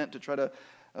that we're meant to try to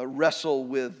wrestle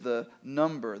with the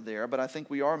number there, but I think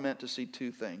we are meant to see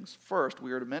two things. First,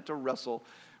 we are meant to wrestle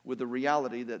with the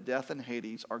reality that death and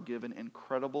Hades are given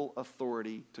incredible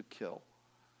authority to kill.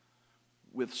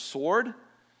 With sword,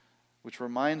 which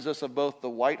reminds us of both the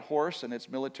white horse and its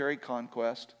military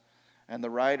conquest, and the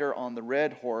rider on the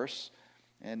red horse,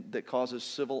 and that causes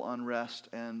civil unrest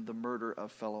and the murder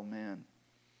of fellow men.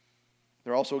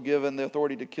 They're also given the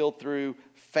authority to kill through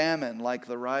famine, like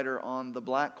the rider on the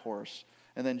black horse.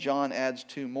 And then John adds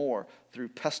two more, through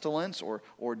pestilence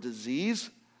or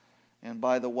disease, and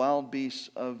by the wild beasts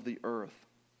of the earth.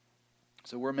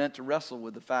 So we're meant to wrestle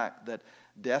with the fact that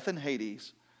death and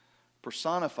Hades,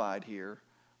 personified here,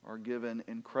 are given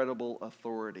incredible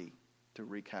authority to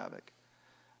wreak havoc.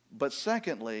 But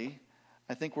secondly,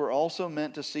 I think we're also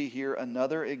meant to see here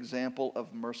another example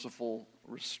of merciful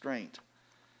restraint.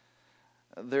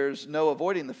 There's no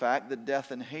avoiding the fact that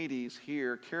death and Hades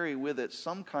here carry with it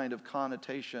some kind of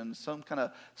connotation, some kind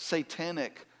of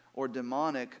satanic or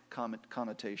demonic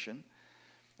connotation.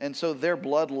 And so their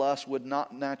bloodlust would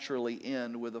not naturally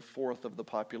end with a fourth of the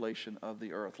population of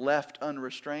the earth. Left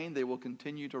unrestrained, they will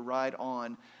continue to ride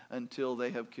on until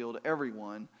they have killed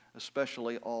everyone,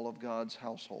 especially all of God's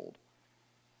household.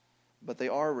 But they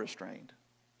are restrained,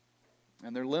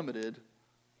 and they're limited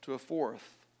to a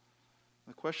fourth.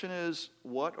 The question is,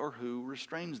 what or who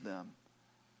restrains them?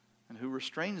 And who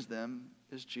restrains them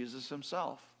is Jesus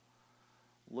himself.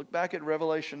 Look back at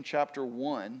Revelation chapter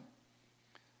 1.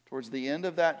 Towards the end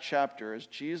of that chapter, as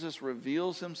Jesus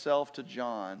reveals himself to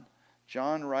John,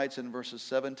 John writes in verses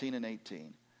 17 and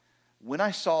 18, "When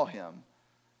I saw him,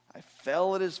 I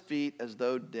fell at his feet as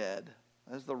though dead."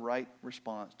 That's the right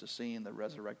response to seeing the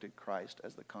resurrected Christ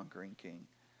as the conquering king.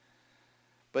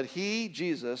 "But he,"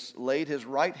 Jesus, "laid his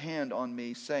right hand on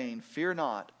me, saying, 'Fear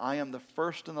not, I am the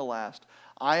first and the last.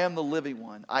 I am the living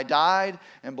one. I died,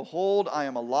 and behold, I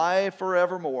am alive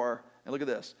forevermore.'" And look at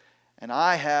this. "And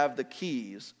I have the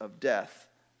keys of death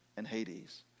and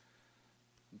Hades."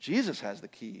 Jesus has the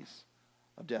keys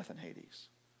of death and Hades.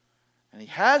 And he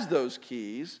has those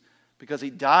keys because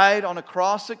he died on a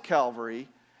cross at Calvary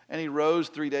and he rose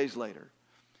 3 days later.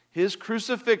 His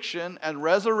crucifixion and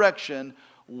resurrection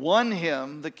won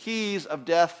him the keys of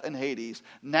death and Hades.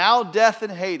 Now death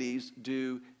and Hades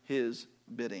do his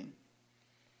bidding.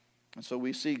 And so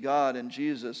we see God and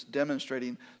Jesus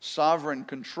demonstrating sovereign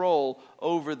control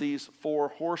over these four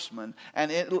horsemen.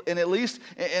 And at least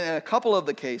in a couple of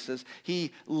the cases,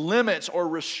 he limits or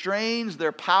restrains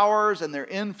their powers and their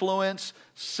influence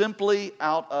simply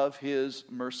out of his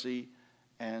mercy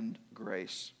and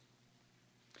grace.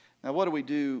 Now, what do we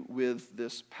do with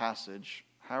this passage?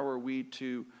 How are we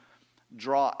to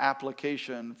draw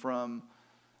application from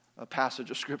a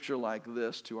passage of Scripture like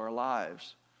this to our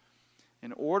lives?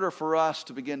 In order for us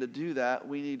to begin to do that,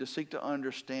 we need to seek to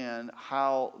understand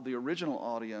how the original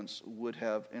audience would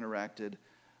have interacted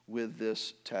with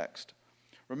this text.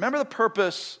 Remember the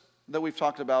purpose that we've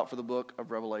talked about for the book of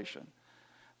Revelation.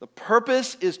 The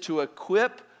purpose is to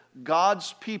equip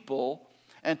God's people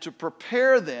and to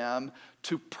prepare them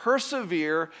to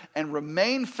persevere and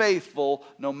remain faithful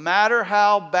no matter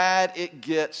how bad it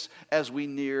gets as we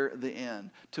near the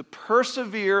end. To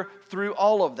persevere through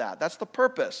all of that. That's the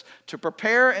purpose. To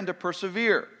prepare and to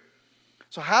persevere.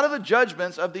 So how do the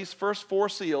judgments of these first 4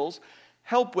 seals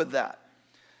help with that?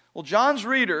 Well, John's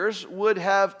readers would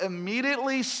have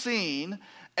immediately seen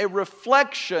a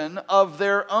reflection of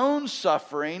their own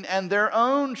suffering and their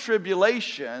own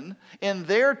tribulation in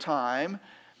their time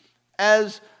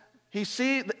as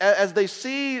they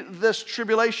see this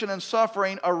tribulation and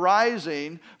suffering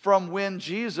arising from when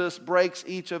Jesus breaks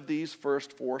each of these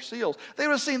first 4 seals. They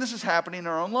would have seen this is happening in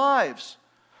our own lives.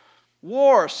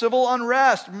 War, civil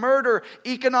unrest, murder,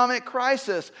 economic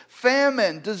crisis,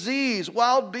 famine, disease,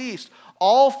 wild beasts,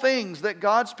 all things that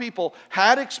God's people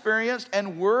had experienced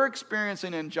and were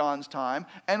experiencing in John's time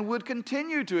and would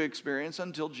continue to experience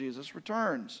until Jesus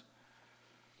returns.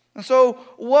 And so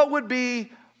what would the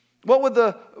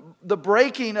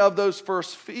breaking of those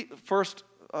first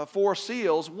 4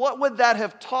 seals, what would that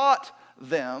have taught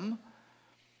them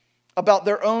about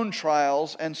their own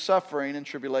trials and suffering and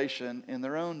tribulation in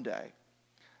their own day?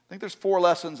 I think there's 4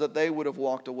 lessons that they would have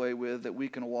walked away with that we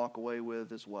can walk away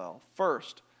with as well.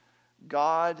 First,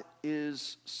 God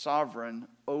is sovereign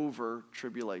over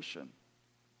tribulation.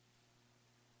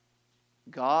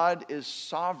 God is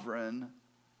sovereign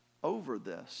over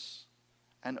this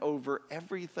and over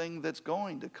everything that's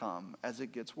going to come as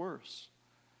it gets worse.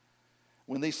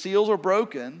 When these seals are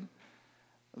broken,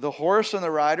 the horse and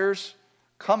the riders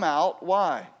come out.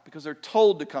 Why? Because they're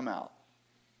told to come out.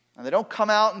 And they don't come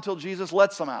out until Jesus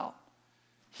lets them out.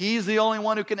 He's the only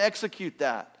one who can execute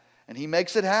that. And He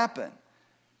makes it happen.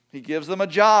 He gives them a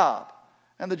job.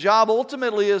 And the job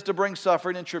ultimately is to bring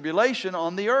suffering and tribulation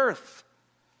on the earth.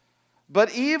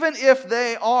 But even if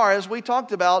they are, as we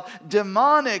talked about,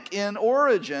 demonic in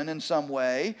origin in some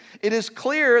way, it is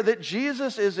clear that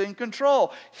Jesus is in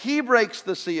control. He breaks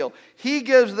the seal. He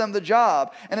gives them the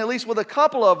job. And at least with a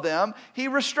couple of them, He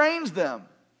restrains them.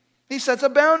 He sets a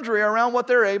boundary around what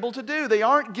they're able to do. They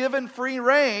aren't given free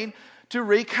rein to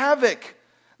wreak havoc.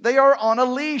 They are on a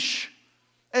leash.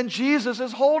 And Jesus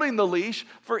is holding the leash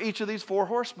for each of these 4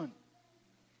 horsemen.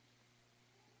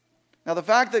 Now, the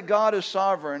fact that God is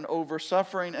sovereign over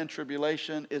suffering and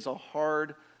tribulation is a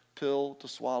hard pill to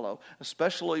swallow,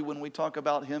 especially when we talk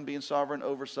about Him being sovereign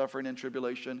over suffering and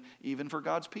tribulation, even for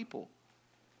God's people.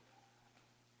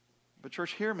 But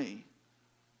church, hear me.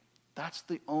 That's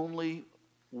the only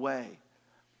way.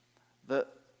 The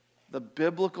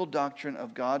biblical doctrine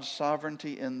of God's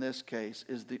sovereignty in this case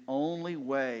is the only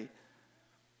way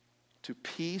to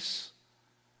peace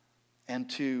and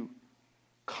to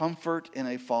comfort in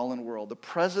a fallen world. The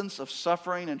presence of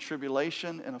suffering and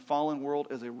tribulation in a fallen world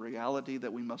is a reality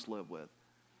that we must live with.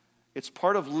 It's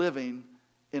part of living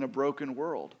in a broken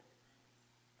world.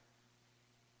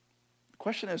 The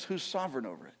question is, who's sovereign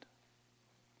over it?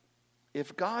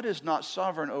 If God is not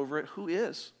sovereign over it, who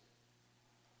is?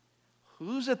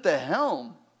 Who's at the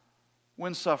helm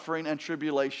when suffering and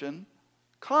tribulation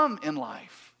come in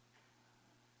life?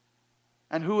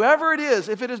 And whoever it is,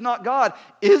 if it is not God,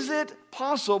 is it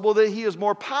possible that He is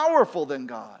more powerful than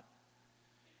God?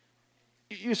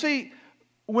 You see,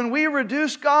 when we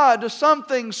reduce God to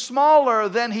something smaller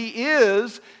than He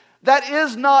is, that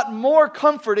is not more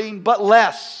comforting, but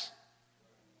less.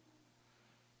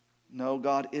 No,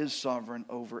 God is sovereign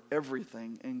over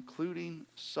everything, including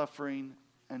suffering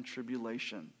and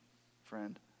tribulation,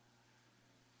 friend.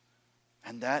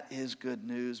 And that is good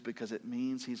news because it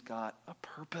means He's got a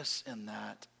purpose in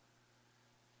that.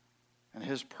 And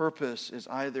His purpose is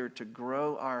either to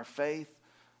grow our faith,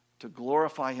 to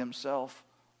glorify Himself,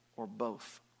 or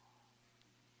both.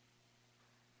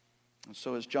 And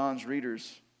so as John's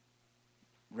readers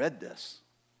read this,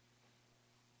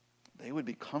 they would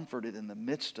be comforted in the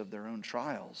midst of their own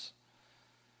trials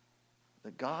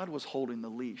that God was holding the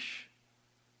leash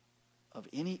of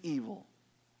any evil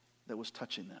that was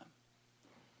touching them.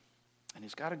 And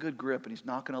He's got a good grip, and He's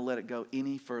not going to let it go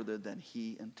any further than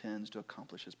He intends to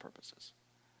accomplish His purposes.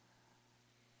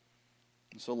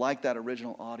 And so like that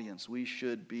original audience, we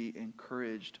should be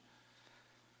encouraged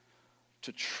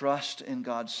to trust in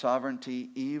God's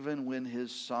sovereignty even when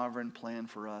His sovereign plan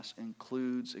for us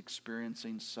includes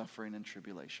experiencing suffering and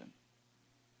tribulation.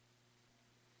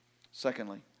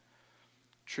 Secondly,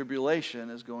 tribulation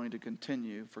is going to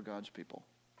continue for God's people.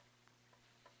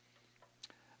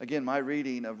 Again, my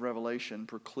reading of Revelation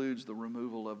precludes the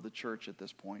removal of the church at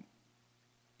this point.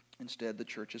 Instead, the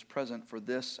church is present for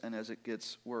this and as it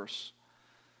gets worse.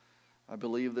 I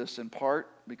believe this in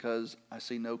part because I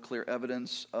see no clear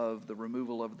evidence of the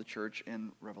removal of the church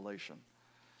in Revelation.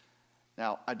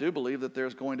 Now, I do believe that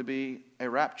there's going to be a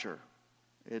rapture.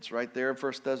 It's right there in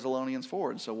 1 Thessalonians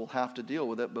 4, and so we'll have to deal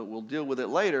with it, but we'll deal with it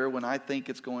later when I think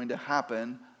it's going to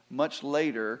happen much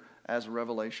later as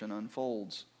Revelation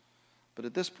unfolds. But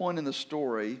at this point in the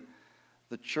story,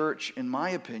 the church, in my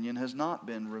opinion, has not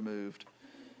been removed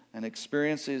and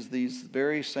experiences these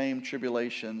very same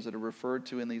tribulations that are referred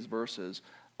to in these verses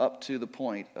up to the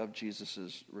point of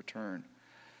Jesus' return.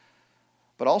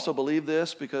 But also believe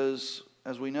this because,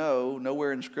 as we know,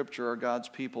 nowhere in Scripture are God's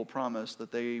people promised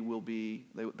that they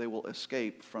will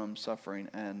escape from suffering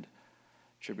and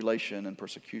tribulation and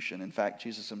persecution. In fact,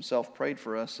 Jesus himself prayed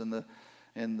for us in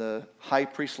the high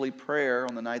priestly prayer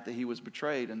on the night that he was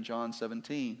betrayed in John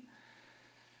 17.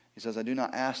 He says, "I do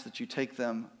not ask that you take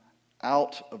them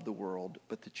out of the world,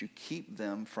 but that you keep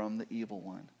them from the evil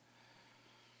one."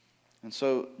 And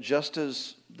so, just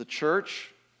as the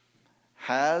church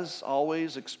has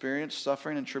always experienced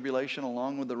suffering and tribulation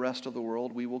along with the rest of the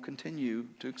world, we will continue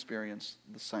to experience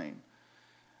the same.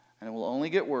 And it will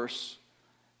only get worse,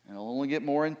 and it will only get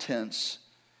more intense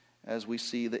as we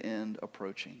see the end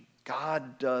approaching.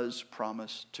 God does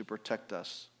promise to protect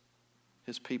us,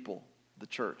 his people, the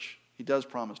church. He does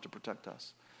promise to protect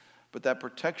us. But that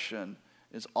protection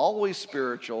is always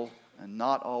spiritual and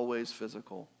not always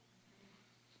physical.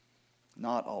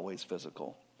 Not always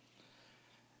physical.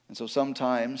 And so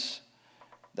sometimes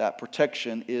that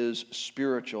protection is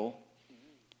spiritual,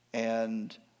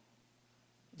 and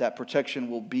that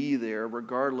protection will be there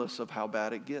regardless of how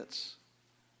bad it gets.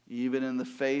 Even in the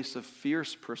face of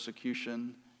fierce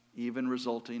persecution, even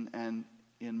resulting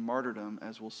in martyrdom,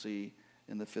 as we'll see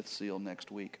in the fifth seal next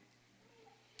week.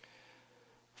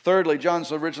 Thirdly,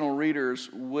 John's original readers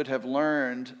would have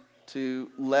learned to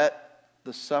let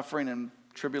the suffering and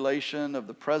tribulation of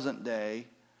the present day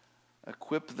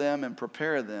equip them and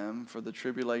prepare them for the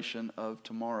tribulation of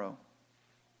tomorrow.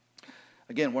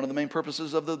 Again, one of the main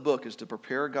purposes of the book is to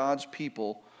prepare God's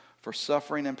people for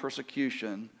suffering and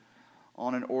persecution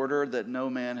on an order that no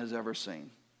man has ever seen.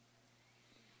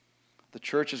 The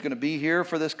church is going to be here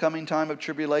for this coming time of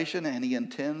tribulation, and he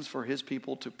intends for his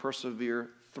people to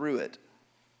persevere through it,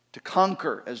 to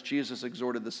conquer, as Jesus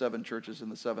exhorted the 7 churches in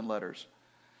the 7 letters.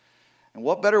 And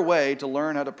what better way to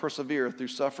learn how to persevere through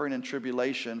suffering and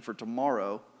tribulation for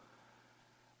tomorrow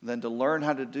than to learn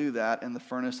how to do that in the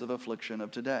furnace of affliction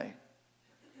of today?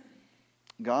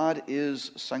 God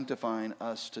is sanctifying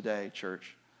us today,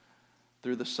 church,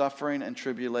 through the suffering and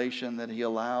tribulation that he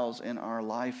allows in our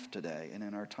life today and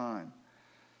in our time,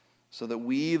 so that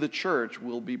we, the church,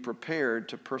 will be prepared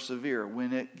to persevere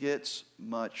when it gets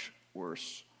much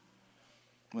worse,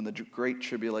 when the great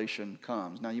tribulation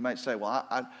comes. Now, you might say, well,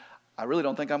 I really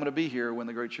don't think I'm going to be here when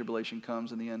the great tribulation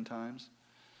comes in the end times.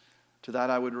 To that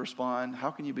I would respond, how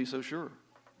can you be so sure?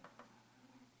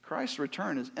 Christ's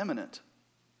return is imminent.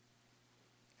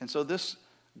 And so this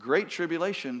great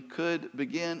tribulation could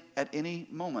begin at any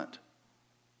moment.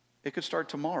 It could start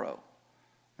tomorrow.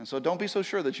 And so don't be so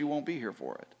sure that you won't be here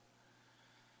for it.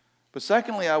 But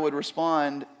secondly, I would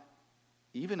respond,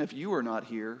 even if you are not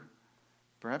here,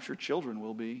 perhaps your children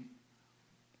will be,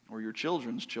 or your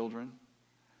children's children.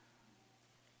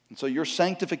 And so your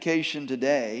sanctification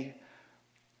today,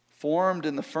 formed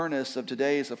in the furnace of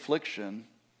today's affliction,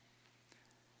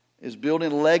 is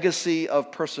building a legacy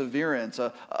of perseverance,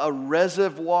 a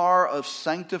reservoir of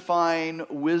sanctifying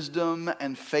wisdom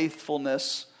and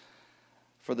faithfulness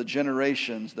for the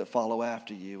generations that follow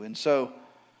after you. And so,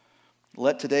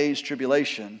 let today's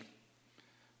tribulation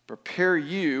prepare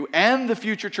you and the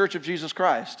future church of Jesus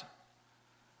Christ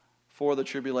for the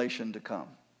tribulation to come.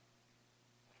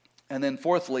 And then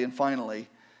fourthly and finally,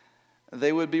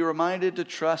 they would be reminded to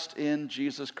trust in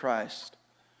Jesus Christ,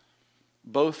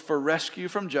 both for rescue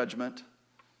from judgment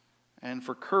and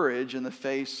for courage in the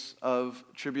face of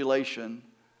tribulation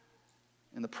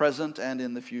in the present and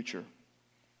in the future.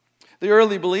 The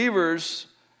early believers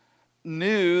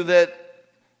knew that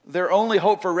their only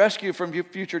hope for rescue from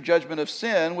future judgment of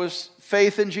sin was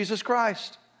faith in Jesus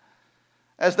Christ.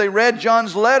 As they read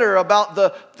John's letter about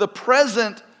the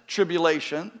present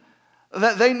tribulation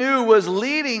that they knew was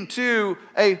leading to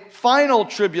a final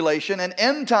tribulation, an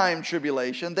end-time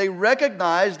tribulation, they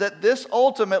recognized that this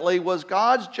ultimately was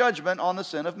God's judgment on the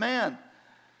sin of man.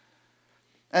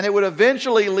 And it would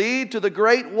eventually lead to the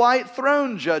great white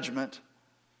throne judgment,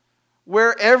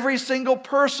 where every single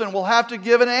person will have to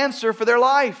give an answer for their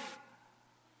life.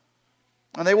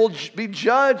 And they will be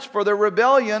judged for their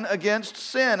rebellion against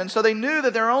sin. And so they knew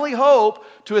that their only hope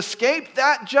to escape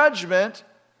that judgment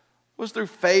was through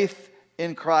faith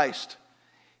in Christ.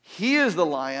 He is the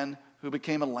lion who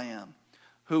became a lamb,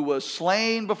 who was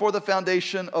slain before the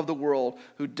foundation of the world,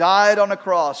 who died on a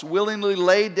cross, willingly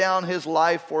laid down his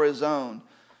life for his own,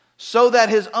 so that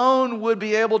his own would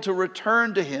be able to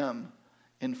return to him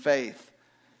in faith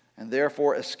and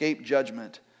therefore escape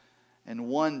judgment and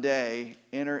one day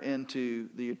enter into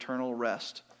the eternal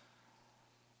rest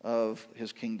of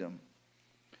his kingdom.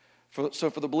 So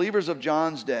for the believers of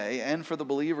John's day and for the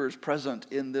believers present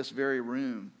in this very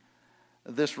room,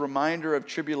 this reminder of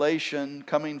tribulation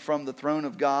coming from the throne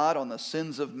of God on the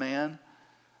sins of man,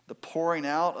 the pouring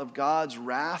out of God's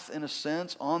wrath, in a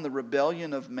sense, on the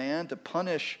rebellion of man to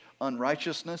punish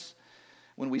unrighteousness.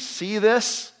 When we see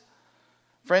this,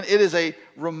 friend, it is a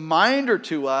reminder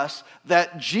to us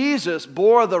that Jesus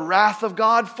bore the wrath of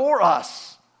God for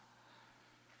us.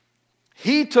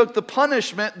 He took the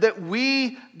punishment that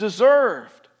we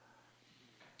deserved.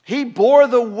 He bore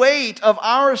the weight of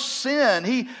our sin.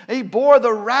 He bore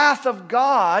the wrath of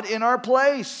God in our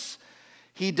place.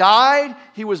 He died,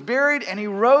 he was buried, and he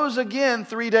rose again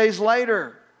 3 days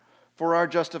later for our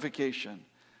justification.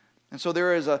 And so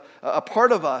there is a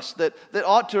part of us that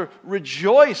ought to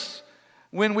rejoice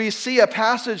when we see a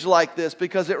passage like this,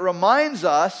 because it reminds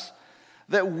us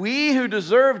that we who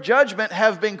deserve judgment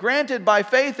have been granted by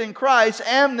faith in Christ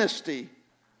amnesty.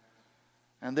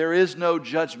 And there is no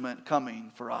judgment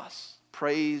coming for us.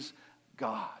 Praise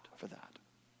God for that.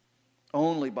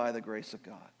 Only by the grace of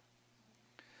God.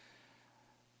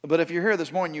 But if you're here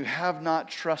this morning, you have not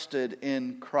trusted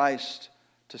in Christ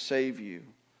to save you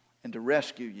and to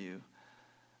rescue you,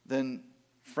 then,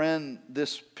 friend,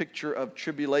 this picture of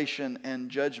tribulation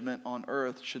and judgment on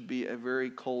earth should be a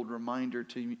very cold reminder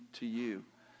to you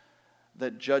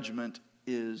that judgment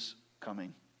is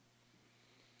coming,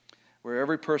 where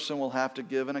every person will have to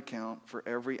give an account for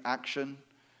every action,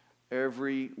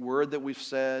 every word that we've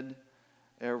said,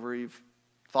 every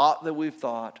thought that we've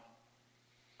thought.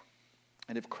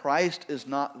 And if Christ is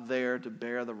not there to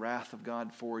bear the wrath of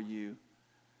God for you,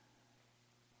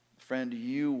 friend,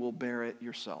 you will bear it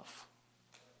yourself.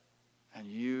 And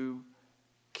you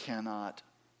cannot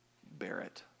bear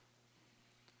it.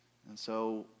 And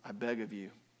so I beg of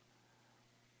you,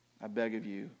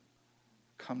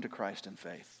 come to Christ in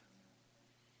faith.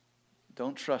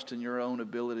 Don't trust in your own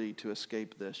ability to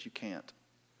escape this. You can't.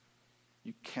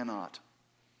 You cannot.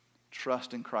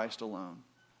 Trust in Christ alone.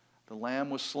 The Lamb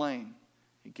was slain.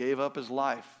 He gave up his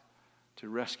life to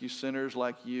rescue sinners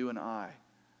like you and I.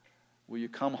 Will you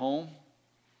come home?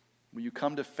 Will you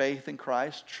come to faith in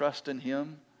Christ? Trust in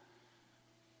him?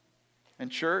 And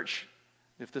church,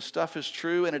 if this stuff is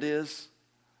true, and it is,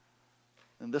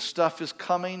 and this stuff is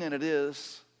coming, and it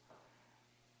is,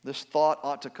 this thought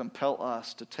ought to compel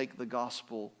us to take the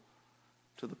gospel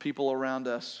to the people around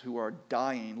us who are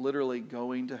dying, literally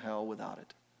going to hell without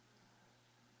it.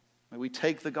 May we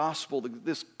take the gospel,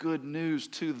 this good news,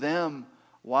 to them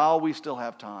while we still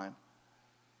have time,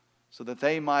 so that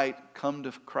they might come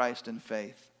to Christ in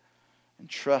faith and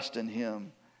trust in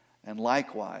him, and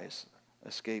likewise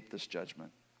escape this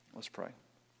judgment. Let's pray.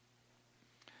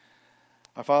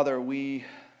 Our Father, we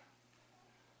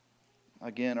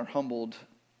again are humbled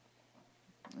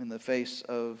in the face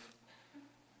of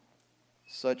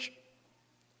such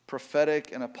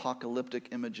prophetic and apocalyptic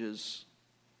images.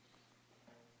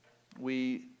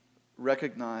 We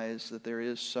recognize that there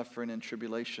is suffering and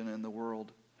tribulation in the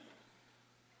world.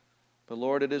 But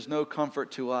Lord, it is no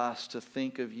comfort to us to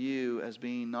think of you as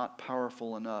being not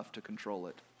powerful enough to control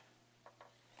it.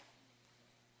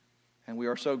 And we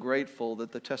are so grateful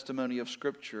that the testimony of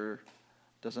Scripture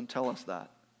doesn't tell us that.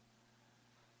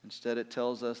 Instead, it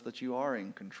tells us that you are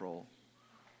in control.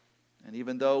 And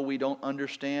even though we don't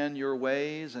understand your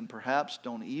ways and perhaps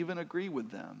don't even agree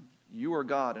with them, you are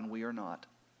God and we are not.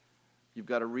 You've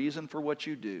got a reason for what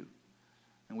you do.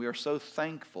 And we are so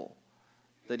thankful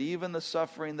that even the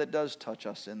suffering that does touch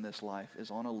us in this life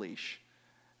is on a leash,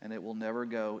 and it will never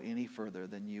go any further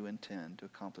than you intend to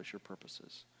accomplish your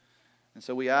purposes. And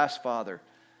so we ask, Father,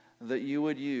 that you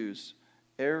would use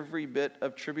every bit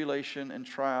of tribulation and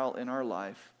trial in our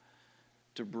life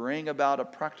to bring about a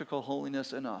practical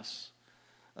holiness in us,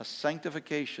 a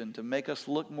sanctification to make us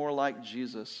look more like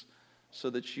Jesus, so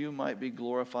that you might be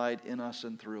glorified in us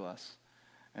and through us.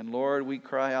 And Lord, we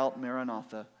cry out,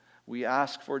 Maranatha. We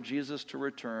ask for Jesus to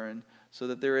return so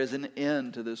that there is an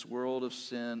end to this world of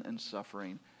sin and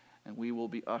suffering, and we will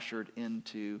be ushered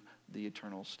into the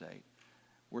eternal state.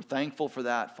 We're thankful for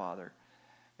that, Father,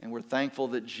 and we're thankful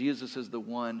that Jesus is the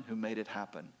one who made it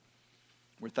happen.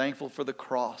 We're thankful for the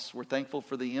cross. We're thankful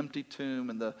for the empty tomb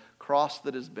and the cross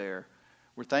that is bare.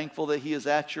 We're thankful that he is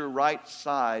at your right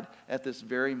side at this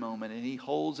very moment, and he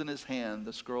holds in his hand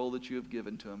the scroll that you have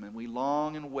given to him, and we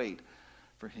long and wait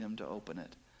for him to open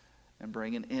it and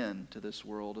bring an end to this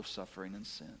world of suffering and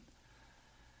sin.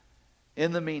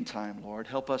 In the meantime, Lord,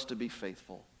 help us to be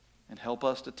faithful, and help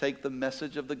us to take the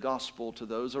message of the gospel to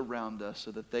those around us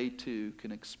so that they too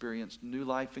can experience new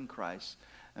life in Christ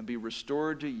and be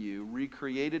restored to you,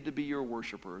 recreated to be your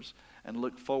worshipers, and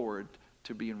look forward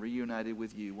to being reunited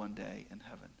with you one day in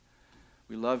heaven.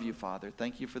 We love you, Father.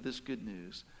 Thank you for this good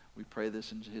news. We pray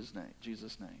this in his name,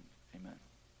 Jesus' name. Amen.